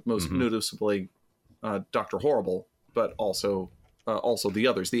 most noticeably Dr. Horrible, but also the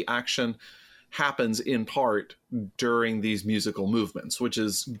others. The action happens in part during these musical movements, which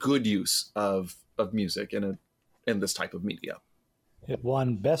is good use of music in this type of media. It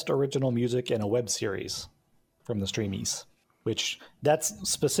won Best Original Music in a Web Series from the Streamies, which that's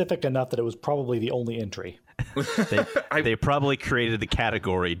specific enough that it was probably the only entry. They probably created the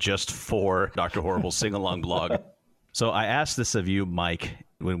category just for Dr. Horrible's sing-along blog. So I asked this of you, Mike,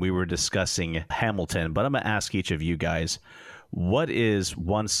 when we were discussing Hamilton, but I'm going to ask each of you guys, what is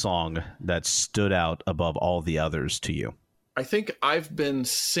one song that stood out above all the others to you? I think I've been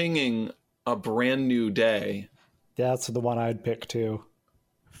singing A Brand New Day. That's the one I'd pick too.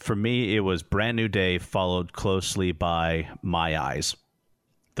 For me, it was Brand New Day, followed closely by My Eyes.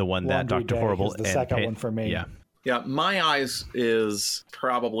 The one that Dr. Horrible is the second one for me. Yeah, My Eyes is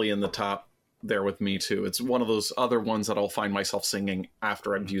probably in the top there with me too. It's one of those other ones that I'll find myself singing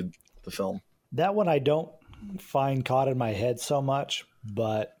after I've viewed the film. That one I don't find caught in my head so much,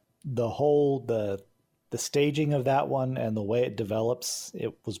 but the staging of that one and the way it develops,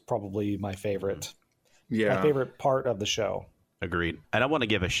 it was probably my favorite. Yeah. My favorite part of the show. Agreed. And I want to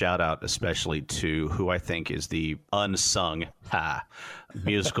give a shout out especially to who I think is the unsung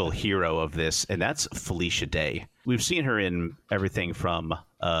musical hero of this, and that's Felicia Day. We've seen her in everything from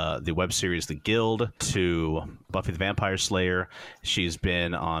the web series The Guild to Buffy the Vampire Slayer. She's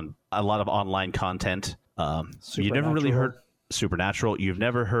been on a lot of online content. You never really heard Supernatural. You've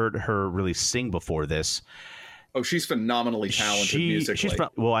never heard her really sing before this. Oh, she's phenomenally talented musically.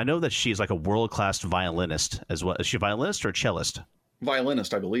 Well, I know that she's like a world-class violinist as well. Is she a violinist or a cellist?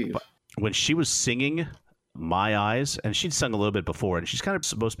 Violinist, I believe. But when she was singing My Eyes, and she'd sung a little bit before, and she's kind of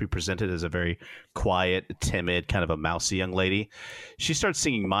supposed to be presented as a very quiet, timid, kind of a mousy young lady. She starts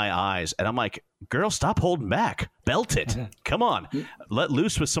singing My Eyes, and I'm like, girl, stop holding back. Belt it. Come on. Let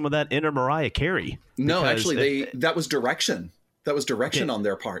loose with some of that inner Mariah Carey. No, actually, that was direction. That was direction on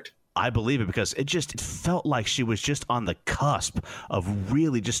their part. I believe it because it felt like she was just on the cusp of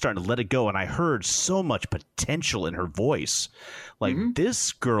really just starting to let it go. And I heard so much potential in her voice. Like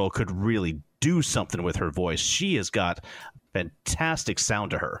this girl could really do something with her voice. She has got fantastic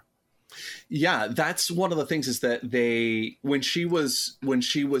sound to her. Yeah, that's one of the things is that when she was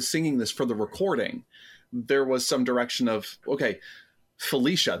singing this for the recording, there was some direction of, okay,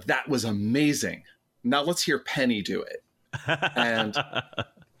 Felicia, that was amazing. Now let's hear Penny do it.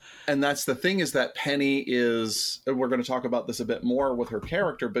 And that's the thing, is that Penny is, we're going to talk about this a bit more with her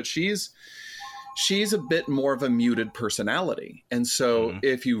character, but she's a bit more of a muted personality. And so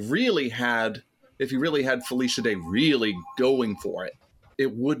if you really had Felicia Day really going for it,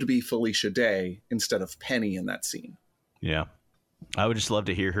 it would be Felicia Day instead of Penny in that scene. Yeah. I would just love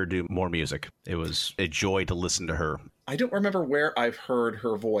to hear her do more music. It was a joy to listen to her. I don't remember where I've heard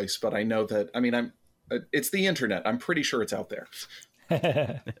her voice, but I know that, it's the internet. I'm pretty sure it's out there.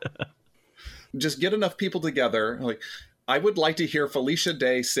 Just get enough people together. Like, I would like to hear Felicia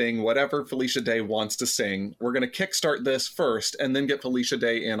Day sing whatever Felicia Day wants to sing. We're going to kickstart this first and then get Felicia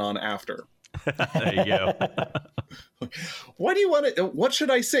Day in on after. There you go. What do you want to, what should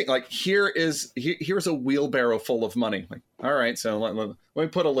I sing? Like, here's a wheelbarrow full of money. Like, all right, so let me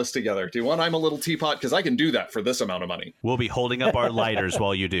put a list together. Do you want I'm a Little Teapot? Because I can do that for this amount of money. We'll be holding up our lighters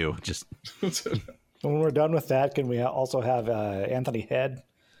while you do. Just When we're done with that, can we also have Anthony Head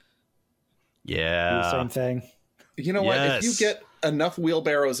do the same thing? You know what? If you get enough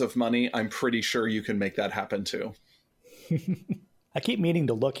wheelbarrows of money, I'm pretty sure you can make that happen too. I keep meaning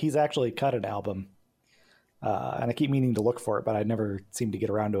to look. He's actually cut an album. And I keep meaning to look for it, but I never seem to get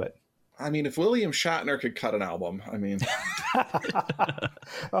around to it. I mean, if William Shatner could cut an album, I mean...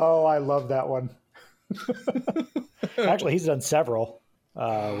 Oh, I love that one. Actually, he's done several.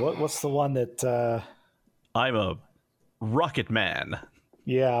 What's the one that... I'm a rocket man.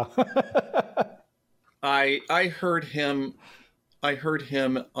 Yeah. I heard him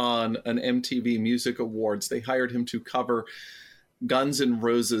on an MTV Music Awards. They hired him to cover Guns N'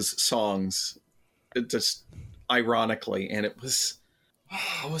 Roses songs, just ironically, and it was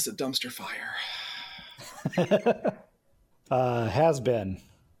a dumpster fire. Has been.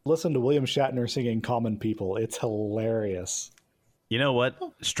 Listen to William Shatner singing Common People. It's hilarious. You know what?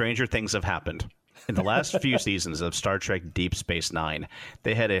 Stranger things have happened. In the last few seasons of Star Trek Deep Space Nine,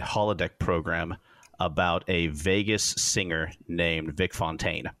 they had a holodeck program about a Vegas singer named Vic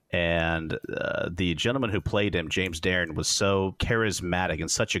Fontaine. And the gentleman who played him, James Darren, was so charismatic and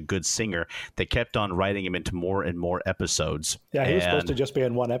such a good singer, they kept on writing him into more and more episodes. Yeah, he was supposed to just be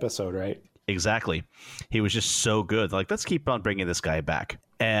in one episode, right? Exactly. He was just so good. Like, let's keep on bringing this guy back.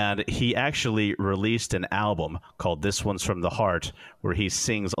 And he actually released an album called This One's From the Heart, where he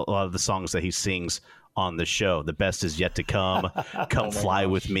sings a lot of the songs that he sings on the show. The Best Is Yet to Come, Come Fly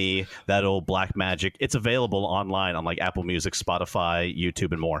With Me, That Old Black Magic. It's available online on like Apple Music, Spotify,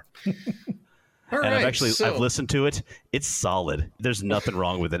 YouTube, and more. All and right, I've listened to it. It's solid. There's nothing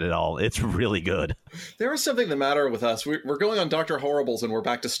wrong with it at all. It's really good. There is something the matter with us. We're going on Dr. Horribles and we're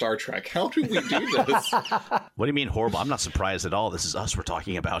back to Star Trek. How do we do this? What do you mean horrible? I'm not surprised at all. This is us we're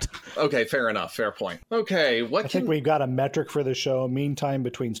talking about. Okay, fair enough. Fair point. Okay, I think we've got a metric for the show. Meantime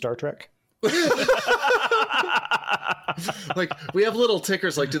between Star Trek. Like, we have little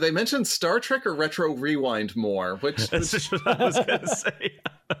tickers like, do they mention Star Trek or Retro Rewind more? That's just what I was going to say.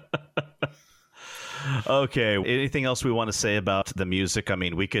 Okay, anything else we want to say about the music? I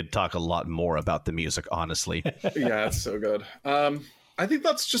mean, we could talk a lot more about the music, honestly. Yeah, it's so good. I think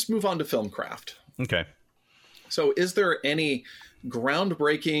let's just move on to Filmcraft. Okay. So is there any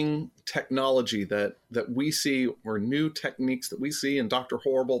groundbreaking technology that we see, or new techniques that we see in Dr.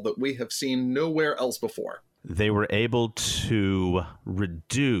 Horrible that we have seen nowhere else before? They were able to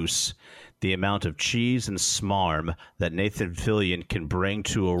reduce the amount of cheese and smarm that Nathan Fillion can bring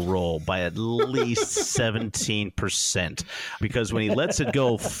to a role by at least 17%. Because when he lets it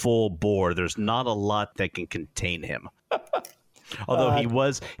go full bore, there's not a lot that can contain him. Although he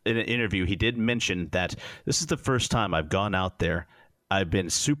was, in an interview, he did mention that this is the first time I've gone out there, I've been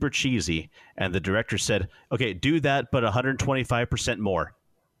super cheesy, and the director said, okay, do that, but 125% more.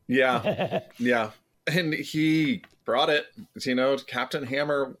 Yeah, yeah. And he brought it. You know, Captain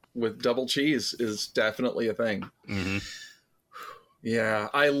Hammer with double cheese is definitely a thing. Mm-hmm. Yeah,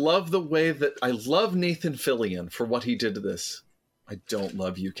 I love the way that I love Nathan Fillion for what he did to this. I don't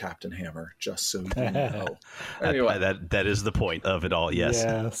love you, Captain Hammer, just so you know. Anyway, that is the point of it all.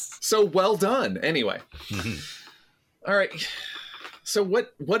 Yes. So well done. Anyway. Mm-hmm. All right. So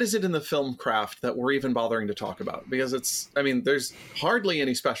what is it in the film craft that we're even bothering to talk about? Because there's hardly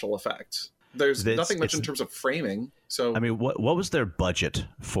any special effects. There's nothing much in terms of framing. So I mean, what was their budget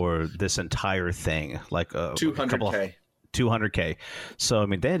for this entire thing? Like $200K. $200K. So I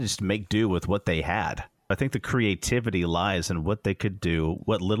mean, they had to just make do with what they had. I think the creativity lies in what they could do,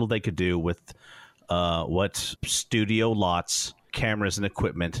 what little they could do with what studio lots, cameras, and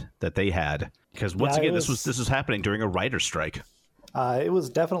equipment that they had. Because once again, this was happening during a writer's strike. It was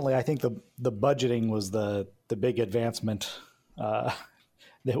definitely, I think the budgeting was the big advancement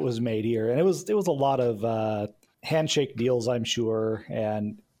that was made here, and it was a lot of handshake deals, I'm sure,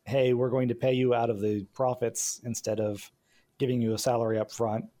 and hey, we're going to pay you out of the profits instead of giving you a salary up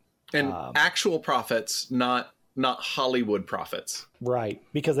front. And actual profits, not Hollywood profits. Right,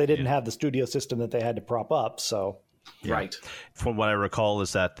 because they didn't have the studio system that they had to prop up, so... Yeah. Right. From what I recall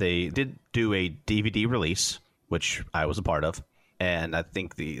is that they did do a DVD release, which I was a part of. And I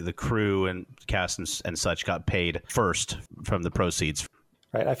think the crew and cast and such got paid first from the proceeds.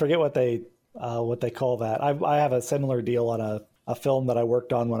 Right. I forget what they call that. I have a similar deal on a film that I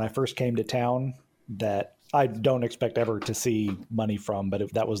worked on when I first came to town that I don't expect ever to see money from, but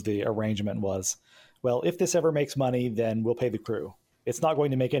if that was the arrangement was, well, if this ever makes money, then we'll pay the crew. It's not going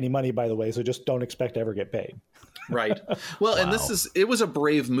to make any money, by the way, so just don't expect to ever get paid. Right. Well, Wow. and it was a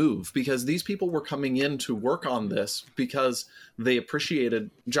brave move because these people were coming in to work on this because they appreciated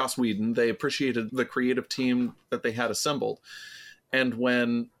Joss Whedon. They appreciated the creative team that they had assembled. And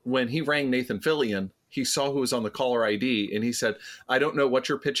when he rang Nathan Fillion, he saw who was on the caller ID and he said, I don't know what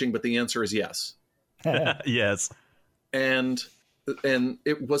you're pitching, but the answer is yes. Yes. And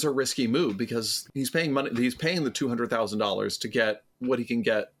it was a risky move because he's paying money. He's paying the $200,000 to get what he can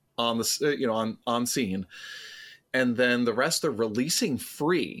get on the on scene, and then the rest they're releasing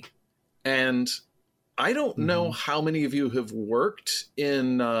free. And I don't know how many of you have worked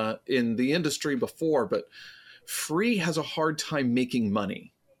in the industry before, but free has a hard time making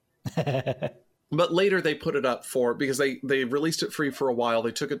money. But later they put it up because they released it free for a while.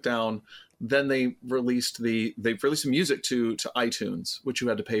 They took it down. Then they released the music to iTunes, which you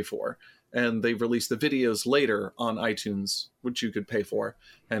had to pay for. And they released the videos later on iTunes, which you could pay for.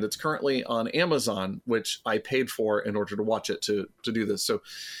 And it's currently on Amazon, which I paid for in order to watch it to do this. So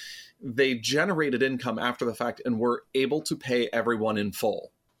they generated income after the fact and were able to pay everyone in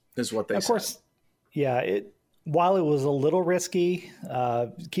full, is what they said. Of course, yeah, while it was a little risky,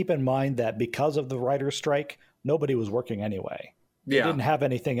 keep in mind that because of the writer's strike, nobody was working anyway. They didn't have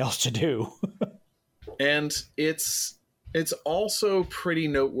anything else to do. And it's also pretty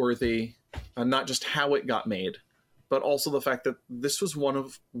noteworthy, not just how it got made, but also the fact that this was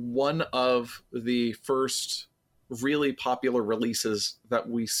one of the first really popular releases that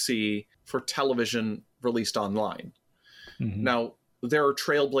we see for television released online. Mm-hmm. Now, there are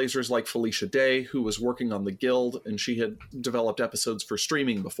trailblazers like Felicia Day, who was working on The Guild, and she had developed episodes for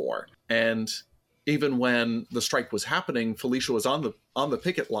streaming before. And even when the strike was happening, Felicia was on the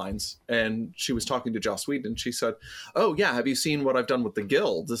picket lines, and she was talking to Joss Whedon, and she said, "Oh yeah, have you seen what I've done with The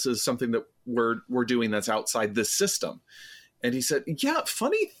Guild? This is something that we're doing that's outside this system." And he said, "Yeah,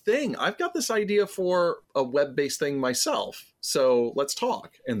 funny thing, I've got this idea for a web-based thing myself, so let's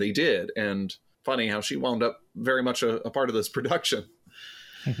talk." And they did, and funny how she wound up very much a part of this production.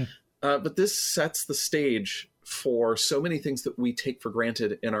 But this sets the stage for so many things that we take for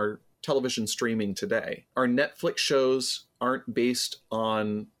granted in our television streaming today. Our Netflix shows aren't based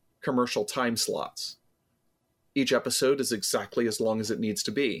on commercial time slots. Each episode is exactly as long as it needs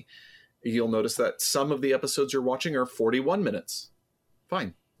to be. You'll notice that some of the episodes you're watching are 41 minutes.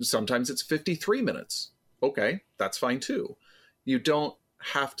 Fine. Sometimes it's 53 minutes. Okay, that's fine too. You don't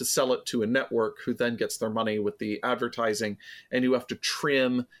have to sell it to a network who then gets their money with the advertising, and you have to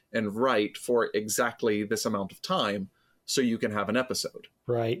trim and write for exactly this amount of time so you can have an episode.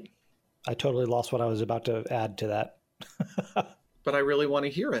 Right. I totally lost what I was about to add to that. But I really want to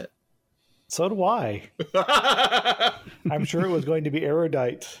hear it. So do I. I'm sure it was going to be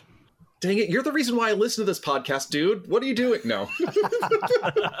erudite. Dang it, you're the reason why I listen to this podcast, dude. What are you doing? No.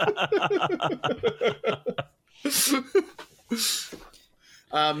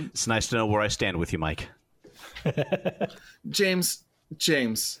 It's nice to know where I stand with you, Mike. James,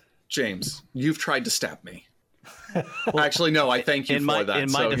 you've tried to stab me. Actually, no, I thank you for that.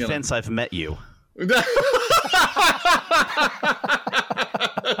 In my defense, I've met you.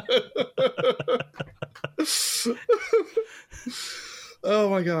 Oh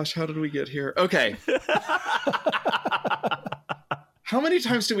my gosh, how did we get here? Okay. How many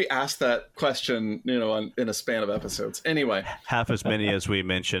times do we ask that question, in a span of episodes? Anyway. Half as many as we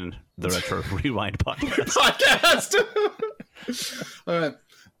mentioned the Retro Rewind podcast. All right.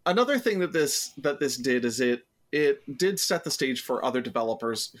 Another thing that this did is it did set the stage for other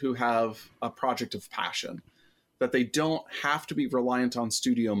developers who have a project of passion, that they don't have to be reliant on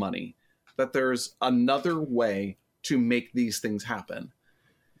studio money, that there's another way to make these things happen.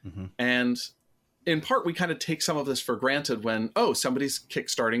 Mm-hmm. And in part, we kind of take some of this for granted when, somebody's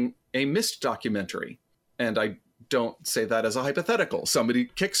kickstarting a Myst documentary. And I don't say that as a hypothetical. Somebody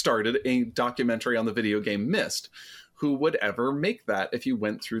kickstarted a documentary on the video game Myst. Who would ever make that if you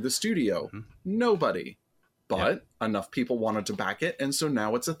went through the studio? Mm-hmm. Nobody. But enough people wanted to back it, and so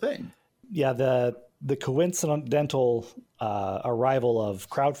now it's a thing. Yeah, the the coincidental arrival of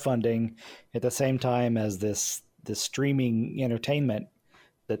crowdfunding at the same time as this streaming entertainment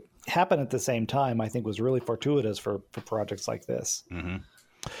that happened at the same time, I think was really fortuitous for projects like this. Mm-hmm.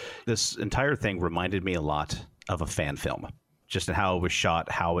 This entire thing reminded me a lot of a fan film, just in how it was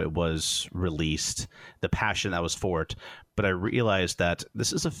shot, how it was released, the passion that was for it. But I realized that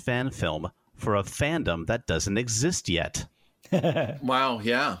this is a fan film for a fandom that doesn't exist yet. Wow,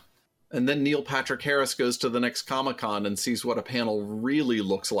 yeah. And then Neil Patrick Harris goes to the next Comic-Con and sees what a panel really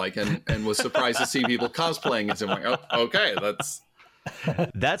looks like and was surprised to see people cosplaying it. And I'm like, oh, okay,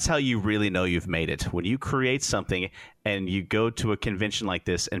 That's how you really know you've made it. When you create something and you go to a convention like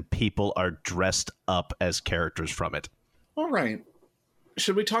this and people are dressed up as characters from it. All right.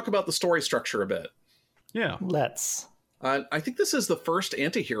 Should we talk about the story structure a bit? Yeah. Let's. I think this is the first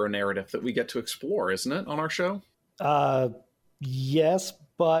anti-hero narrative that we get to explore, isn't it, on our show? Yes,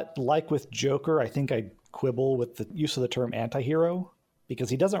 but like with Joker, I think I quibble with the use of the term anti-hero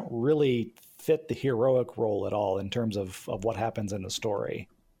because he doesn't really fit the heroic role at all in terms of what happens in the story.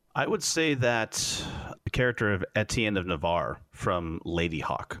 I would say that the character of Etienne of Navarre from Lady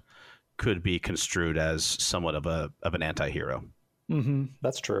Hawk could be construed as somewhat of an anti-hero. Mm-hmm,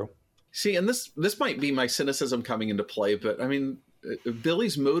 that's true. See, and this might be my cynicism coming into play, but I mean,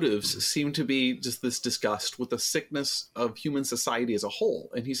 Billy's motives seem to be just this disgust with the sickness of human society as a whole.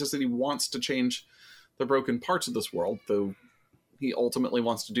 And he says that he wants to change the broken parts of this world, though he ultimately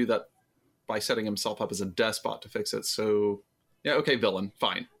wants to do that by setting himself up as a despot to fix it. So, yeah, okay, villain,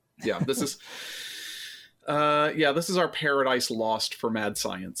 fine. Yeah, this is this is our Paradise Lost for mad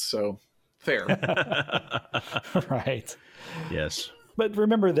science, so fair. Right. Yes. But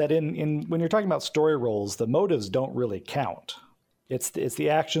remember that in when you're talking about story roles, the motives don't really count. It's the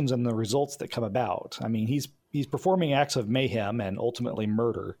actions and the results that come about. I mean, he's performing acts of mayhem and ultimately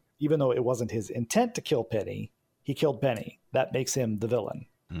murder. Even though it wasn't his intent to kill Penny, he killed Penny. That makes him the villain.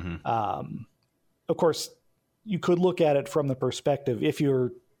 Mm-hmm. Of course, you could look at it from the perspective, if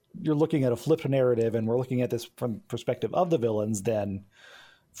you're looking at a flipped narrative and we're looking at this from the perspective of the villains, then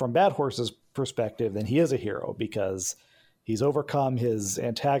from Bad Horse's perspective, then he is a hero because he's overcome his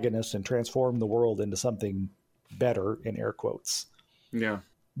antagonist and transformed the world into something better, in air quotes. Yeah.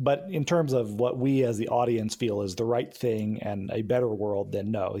 But in terms of what we as the audience feel is the right thing and a better world,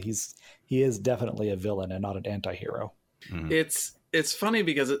 then no, he is definitely a villain and not an anti-hero. Mm-hmm. It's funny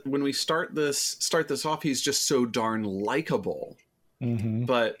because when we start this off, he's just so darn likable. Mm-hmm.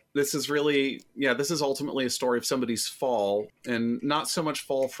 But this is really, this is ultimately a story of somebody's fall, and not so much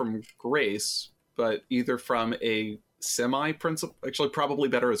fall from grace, but either from a semi-principled, actually probably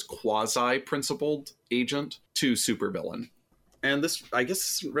better as quasi-principled agent to supervillain. And this, I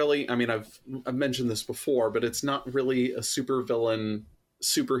guess, really, I mean, I've mentioned this before, but it's not really a supervillain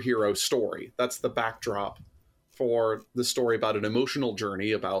superhero story. That's the backdrop for the story about an emotional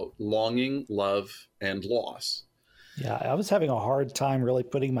journey about longing, love, and loss. Yeah, I was having a hard time really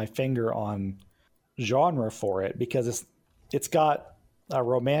putting my finger on genre for it because it's got a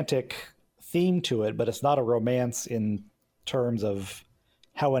romantic theme to it, but it's not a romance in terms of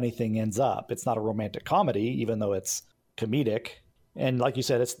how anything ends up. It's not a romantic comedy, even though it's comedic. And like you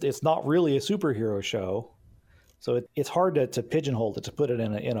said, it's not really a superhero show. So it's hard to pigeonhole it, to put it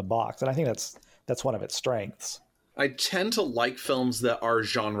in a box. And I think that's one of its strengths. I tend to like films that are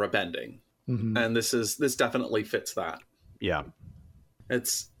genre bending. Mm-hmm. And this definitely fits that. Yeah.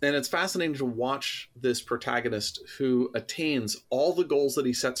 It's fascinating to watch this protagonist who attains all the goals that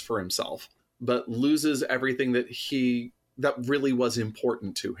he sets for himself, but loses everything that really was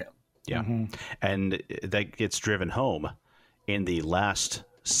important to him. Yeah. Mm-hmm. And that gets driven home in the last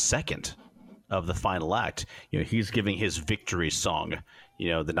second of the final act. He's giving his victory song.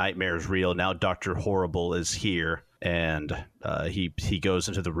 The nightmare is real. Now Dr. Horrible is here. And he goes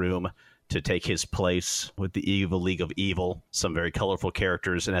into the room to take his place with the Evil League of Evil, some very colorful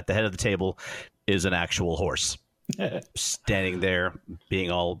characters. And at the head of the table is an actual horse standing there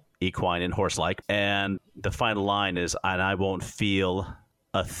being all equine and horse-like. And the final line is, and I won't feel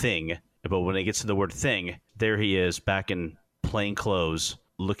a thing. But when it gets to the word thing, there he is back in plain clothes,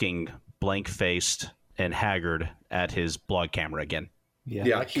 looking blank-faced and haggard at his blog camera again.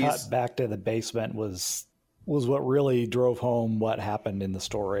 Yeah, cut back to the basement was what really drove home what happened in the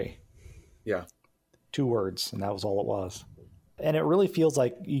story. Yeah. 2 words, and that was all it was. And it really feels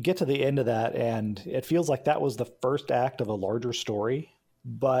like you get to the end of that, and it feels like that was the first act of a larger story.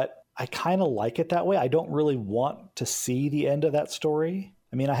 But I kind of like it that way. I don't really want to see the end of that story.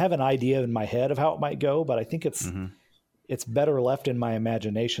 I mean, I have an idea in my head of how it might go, but I think it's better left in my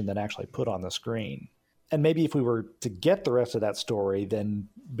imagination than actually put on the screen. And maybe if we were to get the rest of that story, then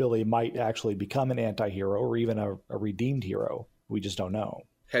Billy might actually become an anti-hero or even a redeemed hero. We just don't know.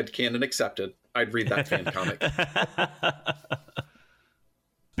 Headcanon accepted. I'd read that fan comic.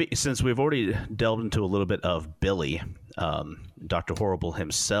 Since we've already delved into a little bit of Billy, Dr. Horrible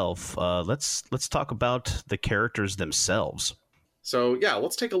himself, let's talk about the characters themselves. So yeah,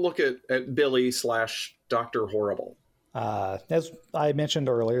 let's take a look at Billy / Dr. Horrible. As I mentioned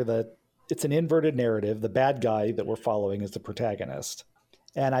earlier, that it's an inverted narrative. The bad guy that we're following is the protagonist.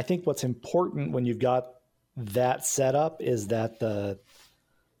 And I think what's important when you've got that setup is that the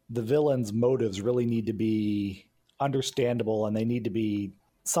villain's motives really need to be understandable, and they need to be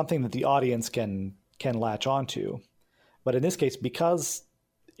something that the audience can latch onto. But in this case, because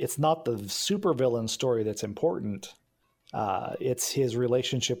it's not the supervillain story that's important, it's his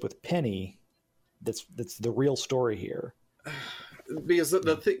relationship with Penny that's the real story here. Because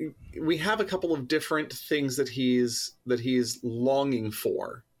the thing, we have a couple of different things that he's longing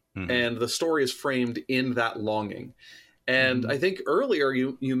for, and the story is framed in that longing. And I think earlier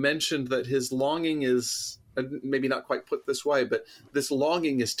you mentioned that his longing is, maybe not quite put this way, but this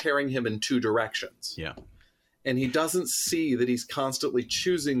longing is tearing him in two directions. Yeah. And he doesn't see that he's constantly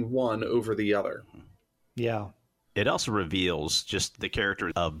choosing one over the other. Yeah. It also reveals just the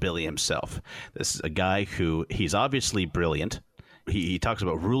character of Billy himself. This is a guy who, he's obviously brilliant. He talks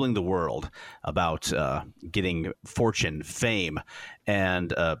about ruling the world, about getting fortune, fame,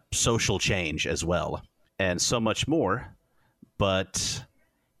 and social change as well, and so much more. But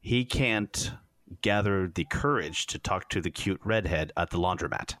he can't gather the courage to talk to the cute redhead at the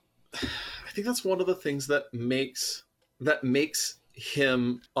laundromat. I think that's one of the things that makes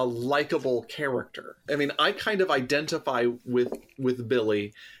him a likable character. I mean, I kind of identify with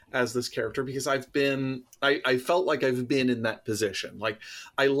Billy as this character because I felt like I've been in that position. Like,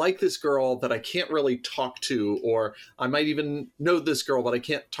 I like this girl that I can't really talk to, or I might even know this girl, but I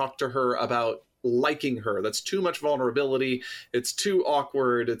can't talk to her about liking her. That's too much vulnerability. It's too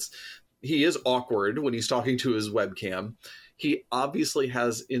awkward. He is awkward when he's talking to his webcam. He obviously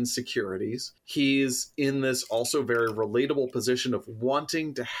has insecurities. He's in this also very relatable position of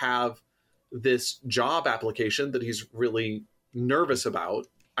wanting to have this job application that he's really nervous about.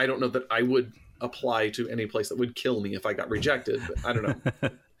 I don't know that I would apply to any place that would kill me if I got rejected, but I don't know.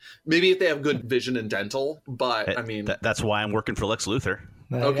 Maybe if they have good vision and dental, but I mean... That's why I'm working for Lex Luthor.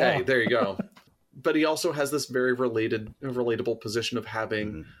 Okay, there you go. But he also has this very relatable position of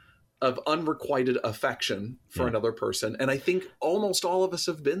having... of unrequited affection for another person. And I think almost all of us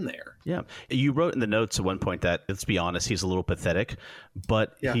have been there. Yeah. You wrote in the notes at one point that, let's be honest, he's a little pathetic,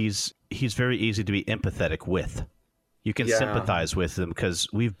 but he's very easy to be empathetic with. You can sympathize with him because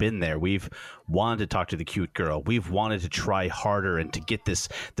we've been there. We've wanted to talk to the cute girl. We've wanted to try harder and to get this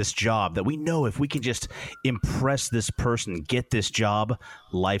job that we know if we can just impress this person, get this job,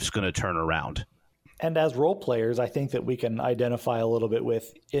 life's going to turn around. And as role players, I think that we can identify a little bit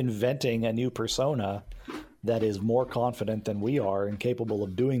with inventing a new persona that is more confident than we are and capable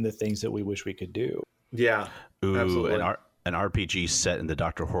of doing the things that we wish we could do. Yeah, absolutely. An RPG set in the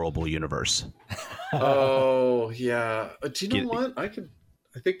Dr. Horrible universe. Oh, yeah. Do you know what? I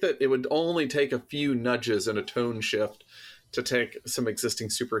think that it would only take a few nudges and a tone shift to take some existing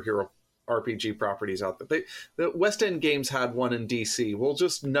superhero RPG properties out there. The West End Games had one in DC. We'll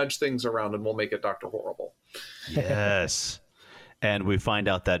just nudge things around and we'll make it Dr. Horrible. Yes. And we find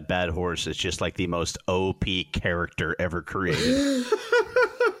out that Bad Horse is just like the most OP character ever created.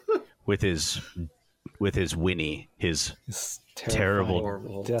 with his Winnie, his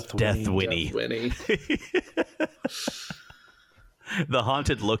terrible Death Winnie. The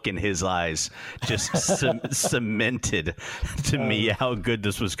haunted look in his eyes just cemented to me how good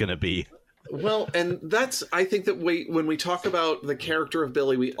this was going to be. Well, and that's, I think that when we talk about the character of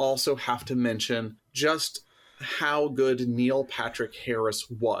Billy, we also have to mention just how good Neil Patrick Harris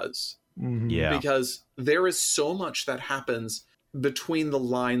was. Mm-hmm. Yeah. Because there is so much that happens between the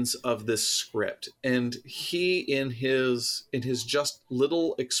lines of this script. And he, in his just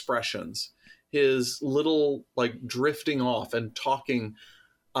little expressions, his little like drifting off and talking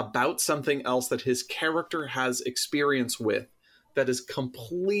about something else that his character has experience with, that is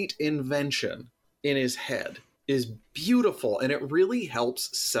complete invention in his head, is beautiful. And it really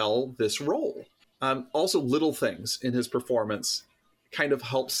helps sell this role. Also, little things in his performance kind of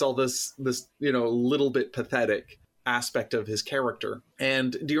help sell this little bit pathetic aspect of his character.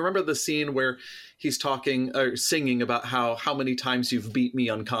 And do you remember the scene where he's talking or singing about how many times you've beat me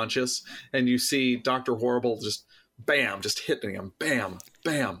unconscious, and you see Dr. Horrible just bam, just hitting him, bam,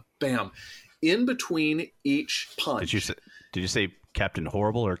 bam, bam, in between each punch. Did you say Captain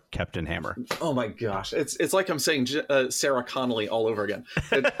Horrible or Captain Hammer? Oh my gosh, it's like I'm saying Sarah Connolly all over again.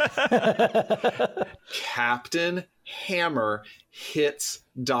 Captain Hammer hits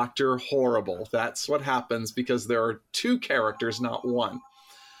Dr. Horrible. That's what happens because there are two characters, not one.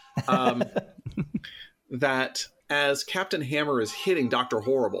 That as Captain Hammer is hitting Dr.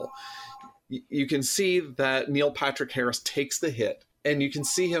 Horrible, you can see that Neil Patrick Harris takes the hit, and you can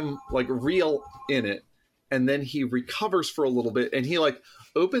see him like reel in it, and then he recovers for a little bit, and he like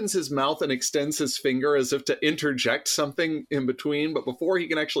opens his mouth and extends his finger as if to interject something in between, but before he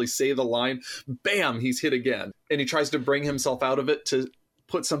can actually say the line, bam, he's hit again. And he tries to bring himself out of it to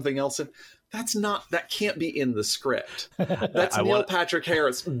put something else in. That can't be in the script. That's Neil Patrick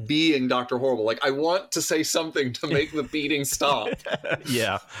Harris being Dr. Horrible. Like, I want to say something to make the beating stop.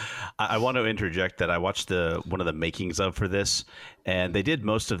 Yeah. I want to interject that I watched one of the makings of for this, and they did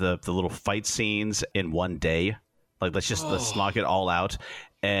most of the little fight scenes in one day. Like, let's knock it all out.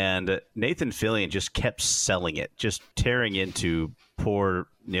 And Nathan Fillion just kept selling it, just tearing into poor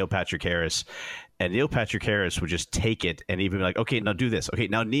Neil Patrick Harris. And Neil Patrick Harris would just take it and even be like, okay, now do this. Okay,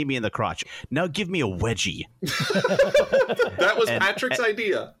 now knee me in the crotch. Now give me a wedgie. That was Patrick's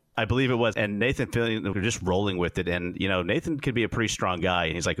idea. I believe it was. And Nathan Fillion were just rolling with it. And, Nathan could be a pretty strong guy.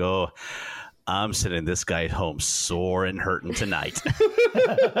 And he's like, oh, I'm sending this guy at home sore and hurting tonight.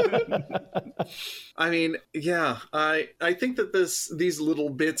 I mean, yeah, I think that these little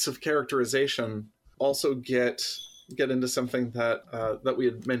bits of characterization also get into something that we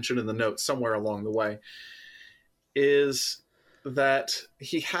had mentioned in the notes somewhere along the way, is that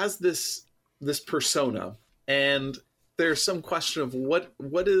he has this persona, and there's some question of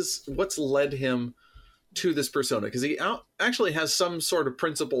what's led him to this persona, because he actually has some sort of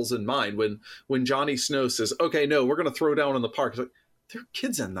principles in mind. When Johnny Snow says, okay, no, we're going to throw down in the park, like, there are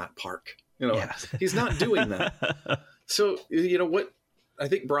kids in that park. Yeah. He's not doing that. So, what I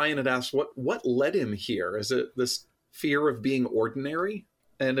think Brian had asked, what led him here? Is it this fear of being ordinary?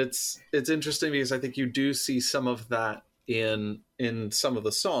 And it's interesting because I think you do see some of that in some of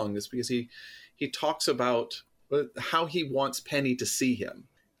the songs, because he talks about how he wants Penny to see him.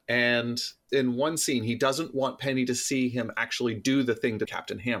 And in one scene, he doesn't want Penny to see him actually do the thing to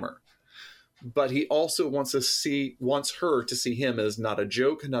Captain Hammer. But he also wants her to see him as not a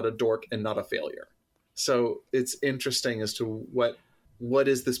joke, not a dork, and not a failure. So it's interesting as to what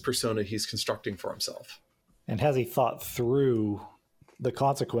is this persona he's constructing for himself. And has he thought through the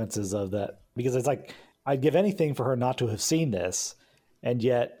consequences of that? Because it's like, I'd give anything for her not to have seen this, and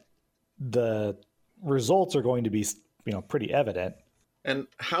yet the results are going to be, pretty evident. And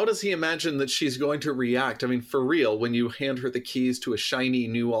how does he imagine that she's going to react? I mean, for real, when you hand her the keys to a shiny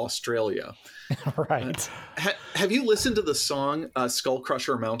new Australia. Right. Have you listened to the song Skull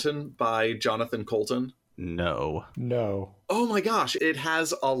Crusher Mountain by Jonathan Colton? No. Oh my gosh. It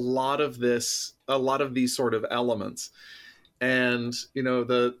has a lot of these sort of elements. And,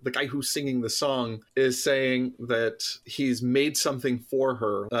 the guy who's singing the song is saying that he's made something for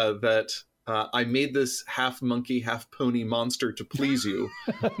her, that I made this half monkey, half pony monster to please you.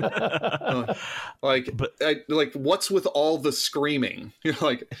 What's with all the screaming?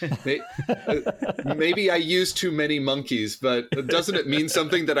 Maybe I used too many monkeys, but doesn't it mean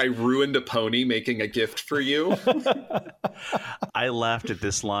something that I ruined a pony making a gift for you? I laughed at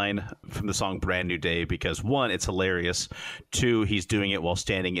this line from the song Brand New Day because, one, it's hilarious. Two, he's doing it while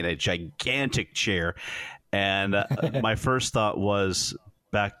standing in a gigantic chair. And my first thought was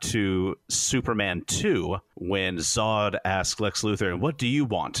back to Superman 2, when Zod asked Lex Luthor, "What do you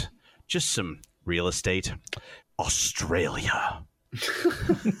want?" "Just some real estate." "Australia."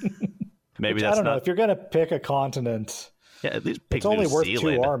 Maybe that's I don't know. If you're going to pick a continent, at least pick it's only New worth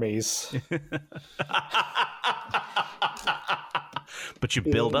Zealand. 2 armies. But you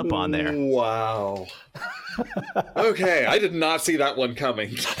build up on there. Wow. Okay, I did not see that one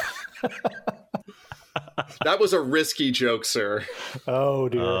coming. That was a risky joke, sir. Oh,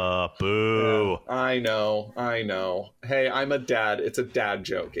 dear. Boo. Yeah, I know. Hey, I'm a dad. It's a dad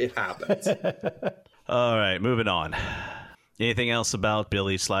joke. It happens. All right, moving on. Anything else about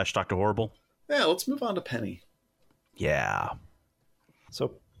Billy / Dr. Horrible? Yeah, let's move on to Penny. Yeah.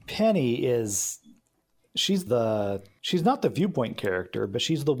 So Penny she's not the viewpoint character, but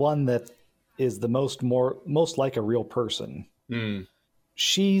she's the one that is the most like a real person. Mm.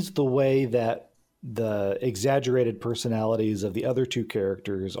 She's the way that the exaggerated personalities of the other 2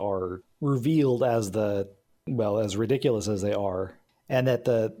 characters are revealed as ridiculous as they are, and that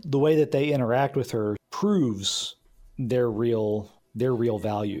the way that they interact with her proves their real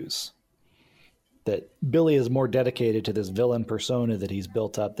values. That Billy is more dedicated to this villain persona that he's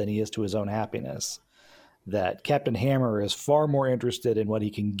built up than he is to his own happiness. that Captain Hammer is far more interested in what he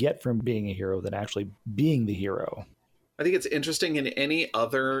can get from being a hero than actually being the hero. I think it's interesting, in any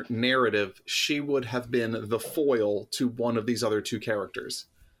other narrative, she would have been the foil to one of these other two characters.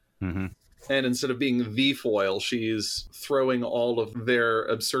 Mm-hmm. And instead of being the foil, she's throwing all of their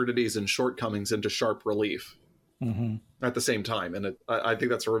absurdities and shortcomings into sharp relief at the same time. And I think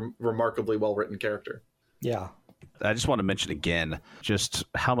that's a remarkably well-written character. Yeah. I just want to mention again just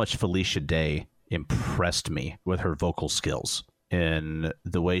how much Felicia Day impressed me with her vocal skills in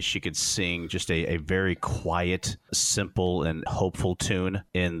the way she could sing just a very quiet, simple, and hopeful tune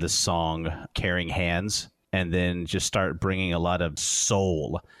in the song Caring Hands, and then just start bringing a lot of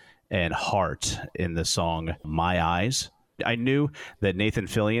soul and heart in the song My Eyes. I knew that Nathan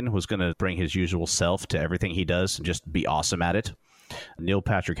Fillion was going to bring his usual self to everything he does and just be awesome at it. Neil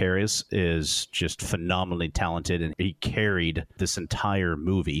Patrick Harris is just phenomenally talented, and he carried this entire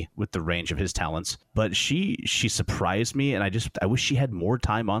movie with the range of his talents. But she surprised me, and I wish she had more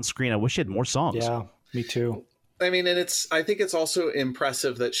time on screen. I wish she had more songs. Yeah, me too. I mean, and I think it's also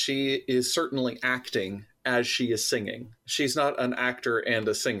impressive that she is certainly acting as she is singing. She's not an actor and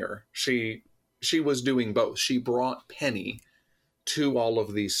a singer. She was doing both. She brought Penny to all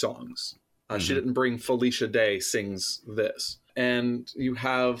of these songs. She didn't bring Felicia Day sings this. And you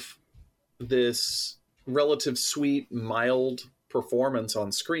have this relative sweet, mild performance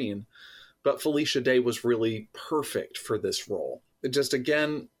on screen, but Felicia Day was really perfect for this role. It just,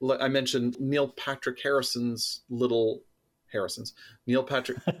 again, I mentioned Neil Patrick Harrison's Neil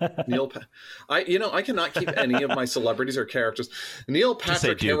Patrick. I cannot keep any of my celebrities or characters. Neil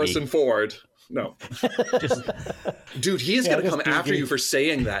Patrick Harrison Ford. No. Dude, he is going to come after you for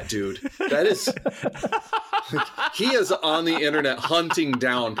saying that, dude. That is... he is on the internet hunting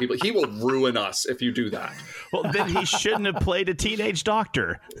down people. He will ruin us if you do that. Well, then he shouldn't have played a teenage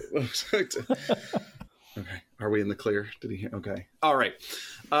doctor. Okay. Are we in the clear? Did he? Okay. All right.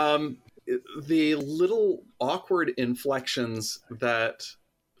 The little awkward inflections that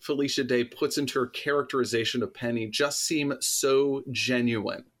Felicia Day puts into her characterization of Penny just seem so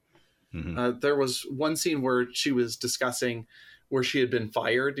genuine. There was one scene where she was discussing where she had been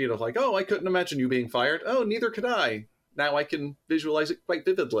fired, like, oh, I couldn't imagine you being fired. Oh, neither could I. Now I can visualize it quite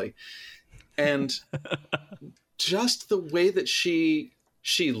vividly. And just the way that she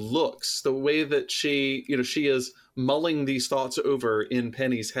looks, the way that she is mulling these thoughts over in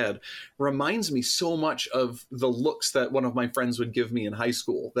Penny's head reminds me so much of the looks that one of my friends would give me in high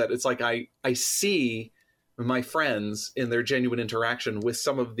school, that it's like I see my friends in their genuine interaction with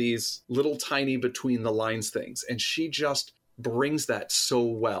some of these little tiny between the lines things. And she just brings that so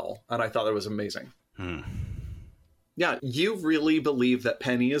well. And I thought it was amazing. Yeah, you really believe that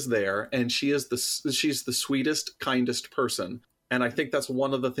Penny is there, and she's the sweetest, kindest person. And I think that's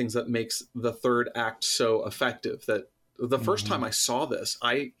one of the things that makes the third act so effective. That the first time I saw this,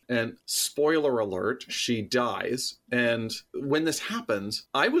 and spoiler alert, she dies. And when this happens,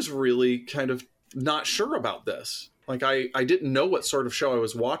 I was really kind of not sure about this. Like, I didn't know what sort of show I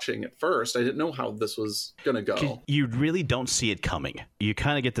was watching at first. I didn't know how this was going to go. You really don't see it coming. You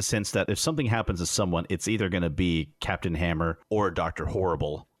kind of get the sense that if something happens to someone, it's either going to be Captain Hammer or Dr.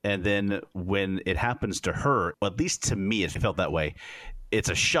 Horrible. And then when it happens to her, well, at least to me, it felt that way. It's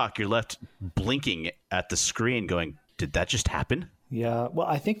a shock. You're left blinking at the screen going, did that just happen? Yeah. Well,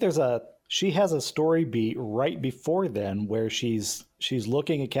 I think she has a story beat right before then where she's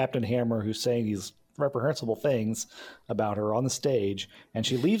looking at Captain Hammer, who's saying these reprehensible things about her on the stage, and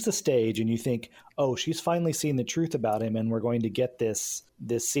she leaves the stage, and you think, oh, she's finally seen the truth about him, and we're going to get this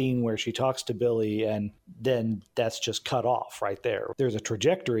scene where she talks to Billy, and then that's just cut off right there. There's a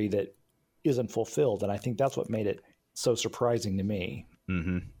trajectory that isn't fulfilled, and I think that's what made it so surprising to me.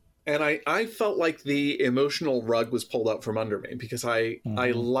 Mm-hmm. And I felt like the emotional rug was pulled out from under me, because I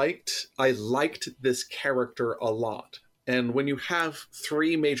liked this character a lot. And when you have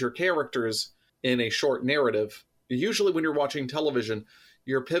three major characters in a short narrative, usually when you're watching television,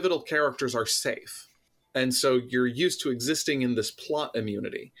 your pivotal characters are safe. And so you're used to existing in this plot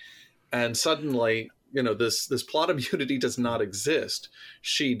immunity. And suddenly, this plot immunity does not exist.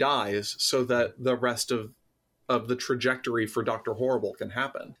 She dies so that the rest of the trajectory for Dr. Horrible can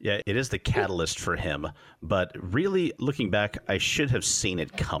happen. Yeah, it is the catalyst for him. But really, looking back, I should have seen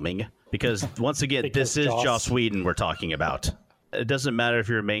it coming. Because once again, this is Joss Whedon we're talking about. It doesn't matter if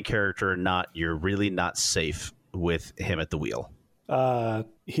you're a main character or not. You're really not safe with him at the wheel.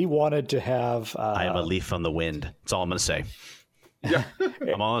 He wanted to have... I am a leaf on the wind. That's all I'm going to say. Yeah.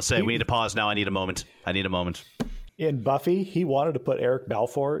 I'm all going to say, we need to pause now. I need a moment. In Buffy, he wanted to put Eric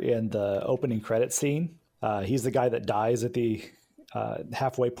Balfour in the opening credit scene. He's the guy that dies at the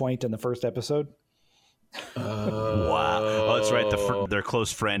halfway point in the first episode. Wow. Oh, that's right. Their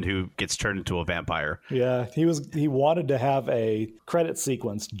close friend who gets turned into a vampire. Yeah, he wanted to have a credit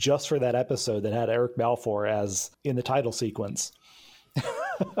sequence just for that episode that had Eric Balfour as in the title sequence.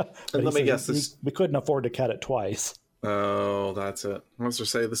 And let me guess, we couldn't afford to cut it twice. Oh, that's it. I was to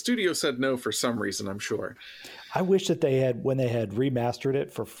say the studio said no for some reason, I'm sure. I wish that they had, when they had remastered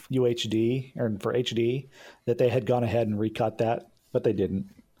it for UHD or for HD, that they had gone ahead and recut that, but they didn't.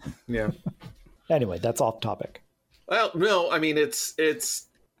 Yeah. Anyway, that's off topic. Well, no, I mean it's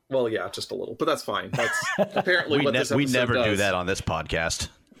well, yeah, just a little, but that's fine. That's apparently what this episode we never does. do that on this podcast.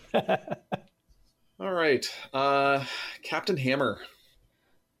 All right, Captain Hammer.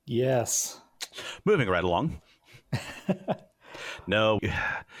 Yes. Moving right along. No,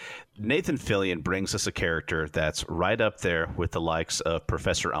 Nathan Fillion brings us a character that's right up there with the likes of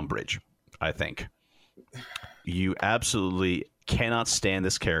Professor Umbridge, I think. You absolutely cannot stand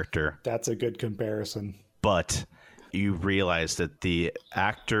this character. That's a good comparison. But you realize that the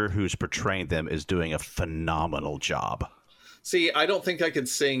actor who's portraying them is doing a phenomenal job. See, I don't think I could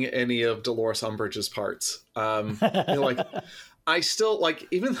sing any of Dolores Umbridge's parts. Like, I still like,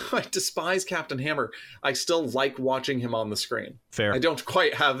 even though I despise Captain Hammer, I still like watching him on the screen. Fair. I don't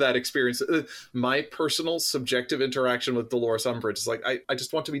quite have that experience. My personal subjective interaction with Dolores Umbridge is like, I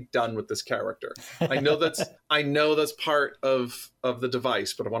just want to be done with this character. I know that's part of the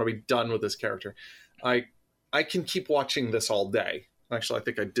device, but I want to be done with this character. I can keep watching this all day. Actually, I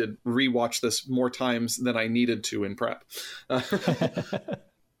think I did rewatch this more times than I needed to in prep.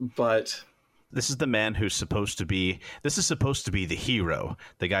 But this is the man who's supposed to be the hero,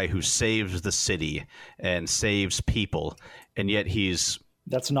 the guy who saves the city and saves people, and yet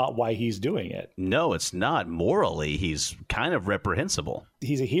that's not why he's doing it. No, it's not. Morally, he's kind of reprehensible.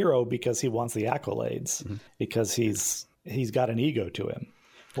 He's a hero because he wants the accolades, because he's got an ego to him.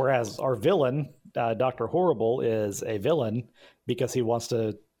 Whereas our villain, Dr. Horrible, is a villain because he wants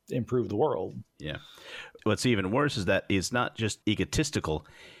to improve the world. Yeah. What's even worse is that he's not just egotistical.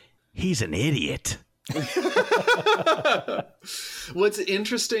 He's an idiot. What's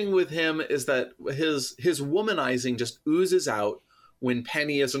interesting with him is that his womanizing just oozes out when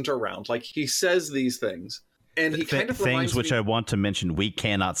Penny isn't around. Like, he says these things, and he kind of things which I want to mention we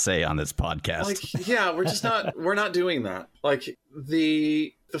cannot say on this podcast. Like, yeah, we're not doing that. Like,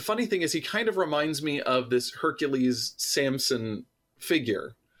 the funny thing is, he kind of reminds me of this Hercules Samson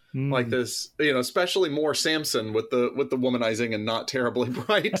figure. Like this, especially more Samson with the womanizing and not terribly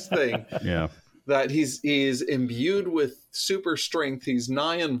bright thing. Yeah. That he's imbued with super strength. He's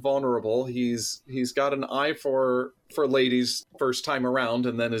nigh invulnerable. He's got an eye for ladies first time around,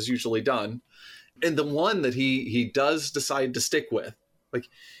 and then is usually done. And the one that he does decide to stick with, like,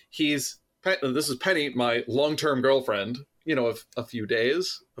 this is Penny, my long-term girlfriend, of a few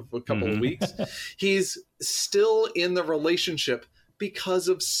days, of a couple of weeks. He's still in the relationship because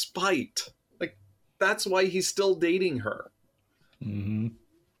of spite. Like, that's why he's still dating her. Mm-hmm.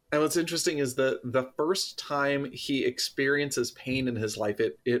 And what's interesting is that the first time he experiences pain in his life,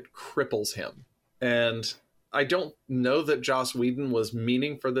 it cripples him. And I don't know that Joss Whedon was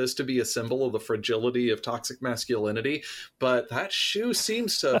meaning for this to be a symbol of the fragility of toxic masculinity, but that shoe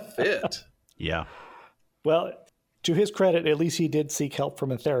seems to fit. Yeah. Well, to his credit, at least he did seek help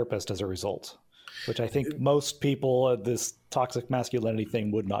from a therapist as a result, which I think most people this toxic masculinity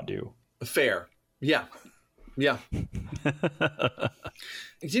thing would not do. Fair. Yeah. Yeah.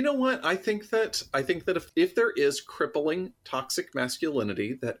 You know what? I think that if there is crippling toxic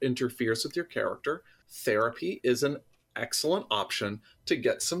masculinity that interferes with your character, therapy is an excellent option to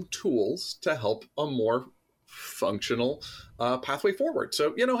get some tools to help a more functional pathway forward.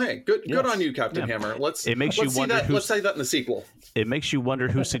 So, hey, good on you, Captain Hammer. Let's say that in the sequel. It makes you wonder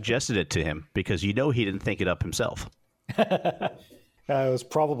who suggested it to him, because he didn't think it up himself. It was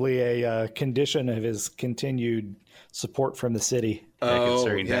probably a condition of his continued support from the city.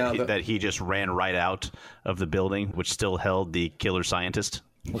 Considering that he just ran right out of the building, which still held the killer scientist.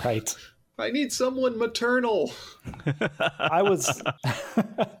 Right. I need someone maternal. I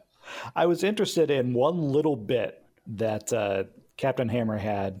was interested in one little bit that Captain Hammer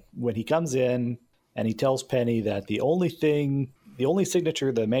had when he comes in and he tells Penny that the only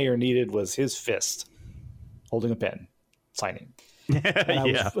signature the mayor needed was his fist holding a pen, signing.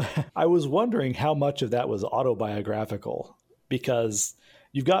 I was wondering how much of that was autobiographical, because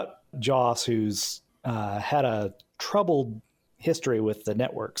you've got Joss, who's had a troubled history with the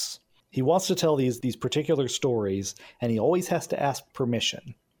networks. He wants to tell these particular stories, and he always has to ask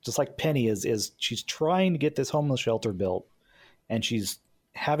permission. Just like Penny is she's trying to get this homeless shelter built, and she's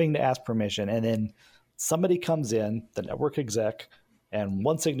having to ask permission. And then somebody comes in, the network exec, and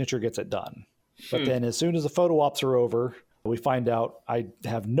one signature gets it done. But then as soon as the photo ops are over, we find out, I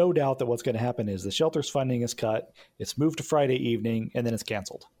have no doubt that what's going to happen is the shelter's funding is cut, it's moved to Friday evening, and then it's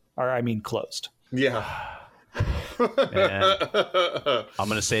canceled. Closed. Yeah. And I'm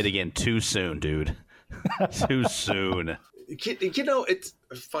going to say it again. Too soon, dude. Too soon. It's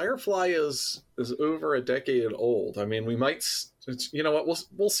Firefly is over a decade old. I mean, we might. You know what?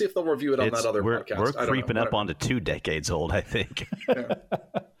 We'll see if they'll review it on that other podcast. We're creeping up onto 2 decades old, I think. Yeah.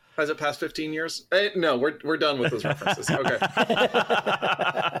 Has it passed 15 years? No, we're done with those references. Okay.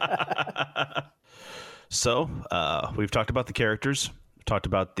 So we've talked about the characters. We've talked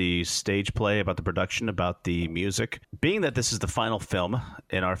about the stage play, about the production, about the music. Being that this is the final film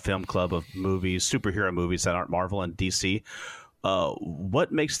in our film club of movies, superhero movies that aren't Marvel and DC,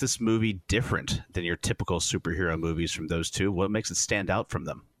 what makes this movie different than your typical superhero movies from those two? What makes it stand out from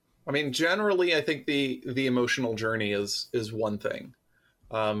them? I mean, generally, I think the emotional journey is one thing.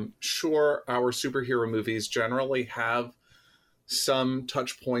 Sure, our superhero movies generally have some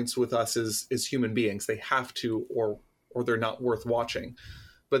touch points with us as human beings. They have to, or they're not worth watching.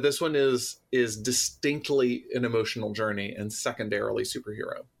 But this one is distinctly an emotional journey and secondarily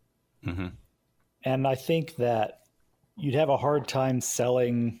superhero. Mm-hmm. And I think that you'd have a hard time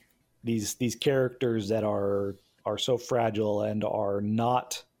selling these characters that are so fragile and are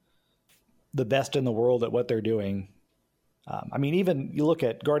not the best in the world at what they're doing. Even you look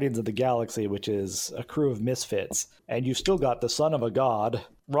at Guardians of the Galaxy, which is a crew of misfits, and you've still got the son of a god.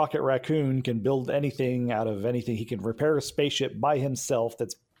 Rocket Raccoon can build anything out of anything. He can repair a spaceship by himself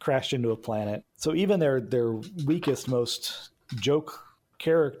that's crashed into a planet. So even their weakest, most joke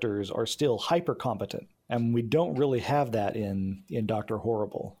characters are still hyper competent, and we don't really have that in Dr.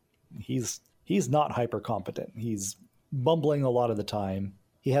 Horrible. He's not hyper competent. He's bumbling a lot of the time.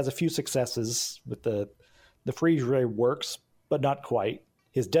 He has a few successes with the freeze ray works, but not quite.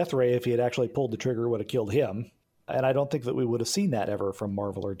 His death ray, if he had actually pulled the trigger, would have killed him. And I don't think that we would have seen that ever from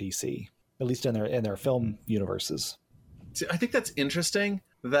Marvel or DC, at least in their film universes. See, I think that's interesting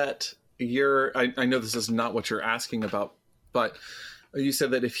that I know this is not what you're asking about, but you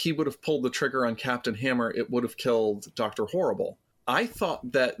said that if he would have pulled the trigger on Captain Hammer, it would have killed Dr. Horrible. I thought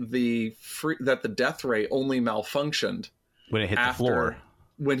that the death ray only malfunctioned when it hit the floor.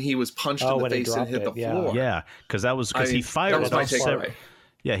 When he was punched in the face and hit the floor. Yeah, because that was because he fired it off.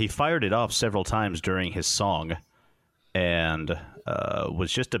 He fired it off several times during his song, and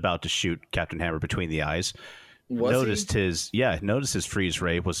was just about to shoot Captain Hammer between the eyes. Noticed his freeze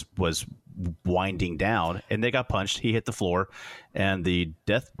ray was winding down, and they got punched. He hit the floor, and the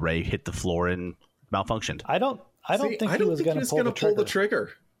death ray hit the floor and malfunctioned. I don't think he was going to pull the trigger.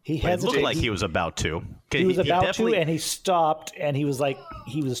 He looked like he was about to. He was about to, and he stopped, and he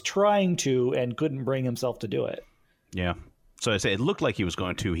was trying to and couldn't bring himself to do it. Yeah. So I say it looked like he was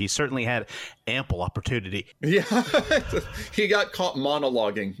going to. He certainly had ample opportunity. Yeah. He got caught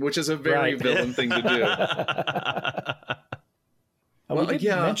monologuing, which is a very villain thing to do. We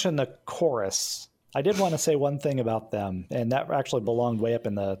didn't mention the chorus. I did want to say one thing about them, and that actually belonged way up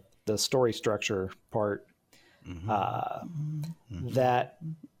in the story structure part.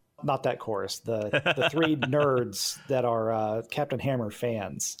 Not that chorus. The 3 nerds that are Captain Hammer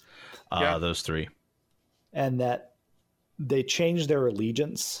fans. Those 3. And that they changed their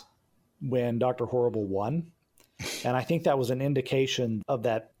allegiance when Dr. Horrible won. And I think that was an indication of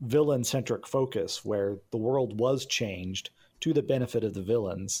that villain-centric focus where the world was changed to the benefit of the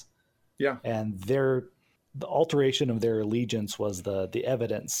villains. Yeah. And the alteration of their allegiance was the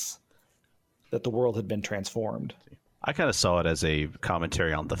evidence that the world had been transformed. I kind of saw it as a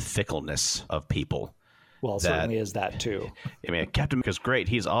commentary on the fickleness of people. Well, it certainly is that too. I mean, Captain America's great.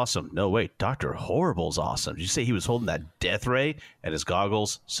 He's awesome. No, wait, Dr. Horrible's awesome. Did you say he was holding that death ray and his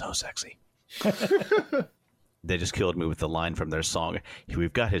goggles? So sexy. They just killed me with the line from their song.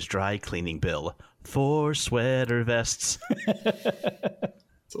 We've got his dry cleaning bill. 4 sweater vests.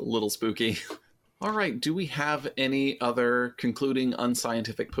 It's a little spooky. All right. Do we have any other concluding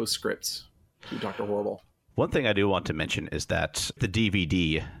unscientific postscripts to Dr. Horrible? One thing I do want to mention is that the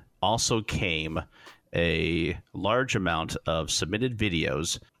DVD also came a large amount of submitted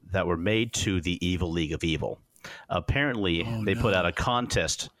videos that were made to the Evil League of Evil. Apparently, they put out a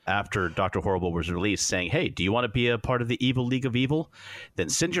contest after Dr. Horrible was released saying, hey, do you want to be a part of the Evil League of Evil? Then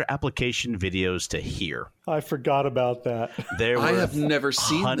send your application videos to here. I forgot about that. I have never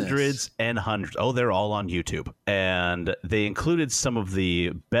seen hundreds and hundreds. Oh, they're all on YouTube. And they included some of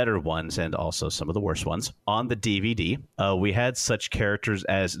the better ones and also some of the worst ones on the DVD. We had such characters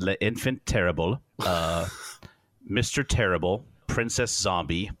as L'Enfant Terrible, Mr. Terrible, Princess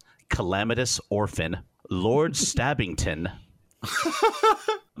Zombie, Calamitous Orphan, Lord Stabbington,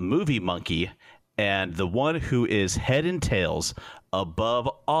 movie monkey, and the one who is head and tails above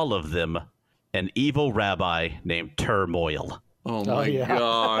all of them, an evil rabbi named Turmoil. Oh my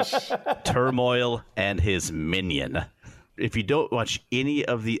gosh. Turmoil and his minion. If you don't watch any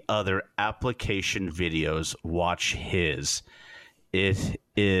of the other application videos, watch his. It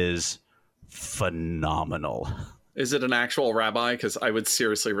is phenomenal. Is it an actual rabbi? Because I would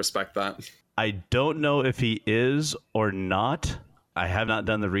seriously respect that. I don't know if he is or not. I have not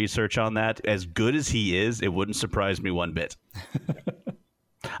done the research on that. As good as he is, it wouldn't surprise me one bit.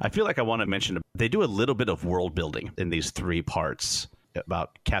 I feel like I want to mention, they do a little bit of world building in these 3 parts.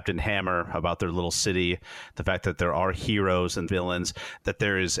 About Captain Hammer, about their little city, the fact that there are heroes and villains, that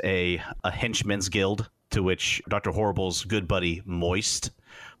there is a henchman's guild, to which Dr. Horrible's good buddy Moist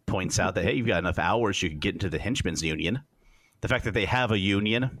points out that, hey, you've got enough hours, you could get into the henchman's union. The fact that they have a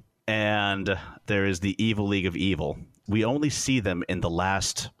union, and there is the Evil League of Evil. We only see them in the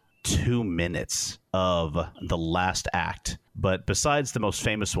last 2 minutes of the last act. But besides the most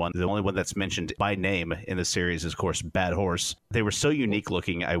famous one, the only one that's mentioned by name in the series is, of course, Bad Horse. They were so unique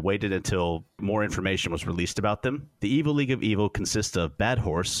looking, I waited until more information was released about them. The Evil League of Evil consists of Bad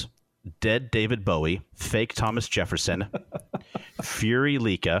Horse, Dead David Bowie, Fake Thomas Jefferson, Fury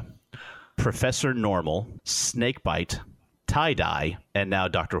Lika, Professor Normal, Snakebite, Tie-Dye, and now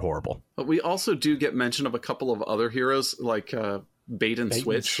Dr. Horrible. But we also do get mention of a couple of other heroes, like Bait and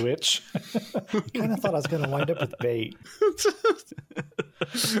Switch. Kind of thought I was going to wind up with Bait.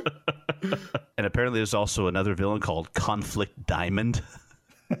 And apparently there's also another villain called Conflict Diamond.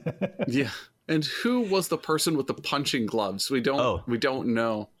 Yeah. And who was the person with the punching gloves? We don't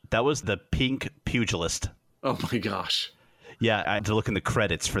know. That was the Pink Pugilist. Oh my gosh. Yeah, I had to look in the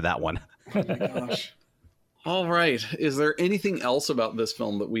credits for that one. Oh my gosh. All right. Is there anything else about this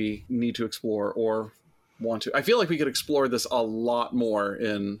film that we need to explore or want to? I feel like we could explore this a lot more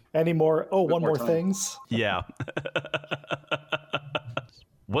in... Any more? Oh, one more time. things? Yeah.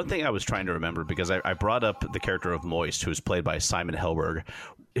 One thing I was trying to remember, because I brought up the character of Moist, who is played by Simon Helberg,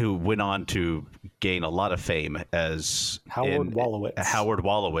 who went on to gain a lot of fame as Howard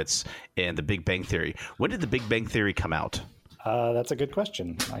Wolowitz in The Big Bang Theory. When did The Big Bang Theory come out? That's a good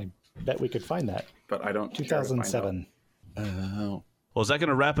question. I bet we could find that. But I don't. 2007. Oh. Well, is that going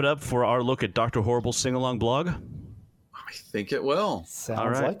to wrap it up for our look at Dr. Horrible's sing-along blog? I think it will.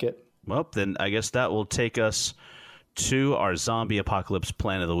 Sounds like it. Well, then I guess that will take us to our zombie apocalypse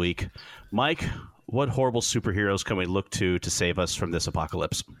plan of the week. Mike, what horrible superheroes can we look to save us from this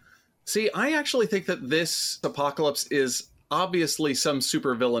apocalypse? See, I actually think that this apocalypse is obviously some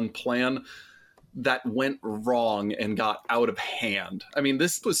supervillain plan that went wrong and got out of hand. I mean,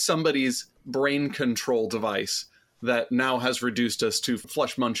 this was somebody's brain control device that now has reduced us to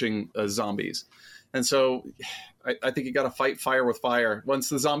flesh-munching zombies. And so I think you got to fight fire with fire. Once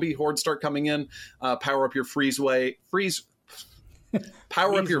the zombie hordes start coming in, power up your fire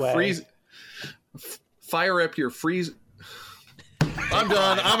up your freeze. I'm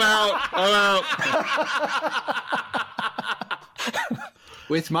done. I'm out.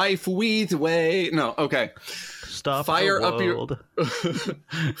 With my freeze way. No, okay. Stop fire the world.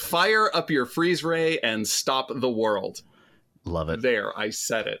 Fire up your freeze ray and stop the world. Love it. There, I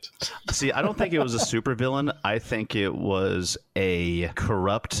said it. See, I don't think it was a supervillain. I think it was a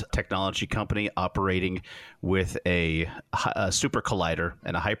corrupt technology company operating with a super collider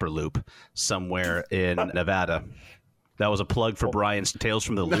and a hyperloop somewhere in Nevada. That was a plug for Brian's Tales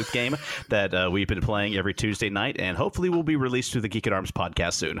from the Loop game that we've been playing every Tuesday night, and hopefully will be released through the Geek at Arms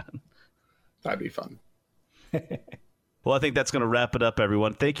podcast soon. That'd be fun. Well, I think that's going to wrap it up,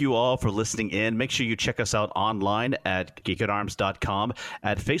 everyone. Thank you all for listening in. Make sure you check us out online at geekatarms.com,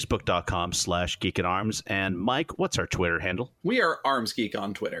 at facebook.com/geekatarms. And Mike, what's our Twitter handle? We are ArmsGeek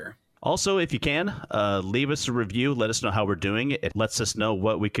on Twitter. Also, if you can, leave us a review. Let us know how we're doing. It lets us know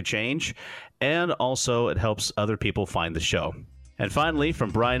what we could change. And also, it helps other people find the show. And finally,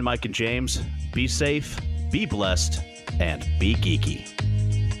 from Brian, Mike, and James, be safe, be blessed, and be geeky.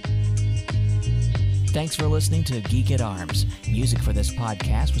 Thanks for listening to Geek at Arms. Music for this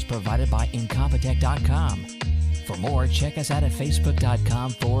podcast was provided by Incompetech.com. For more, check us out at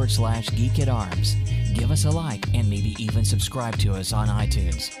Facebook.com/Geek at Arms. Give us a like and maybe even subscribe to us on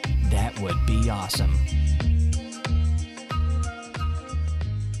iTunes. That would be awesome.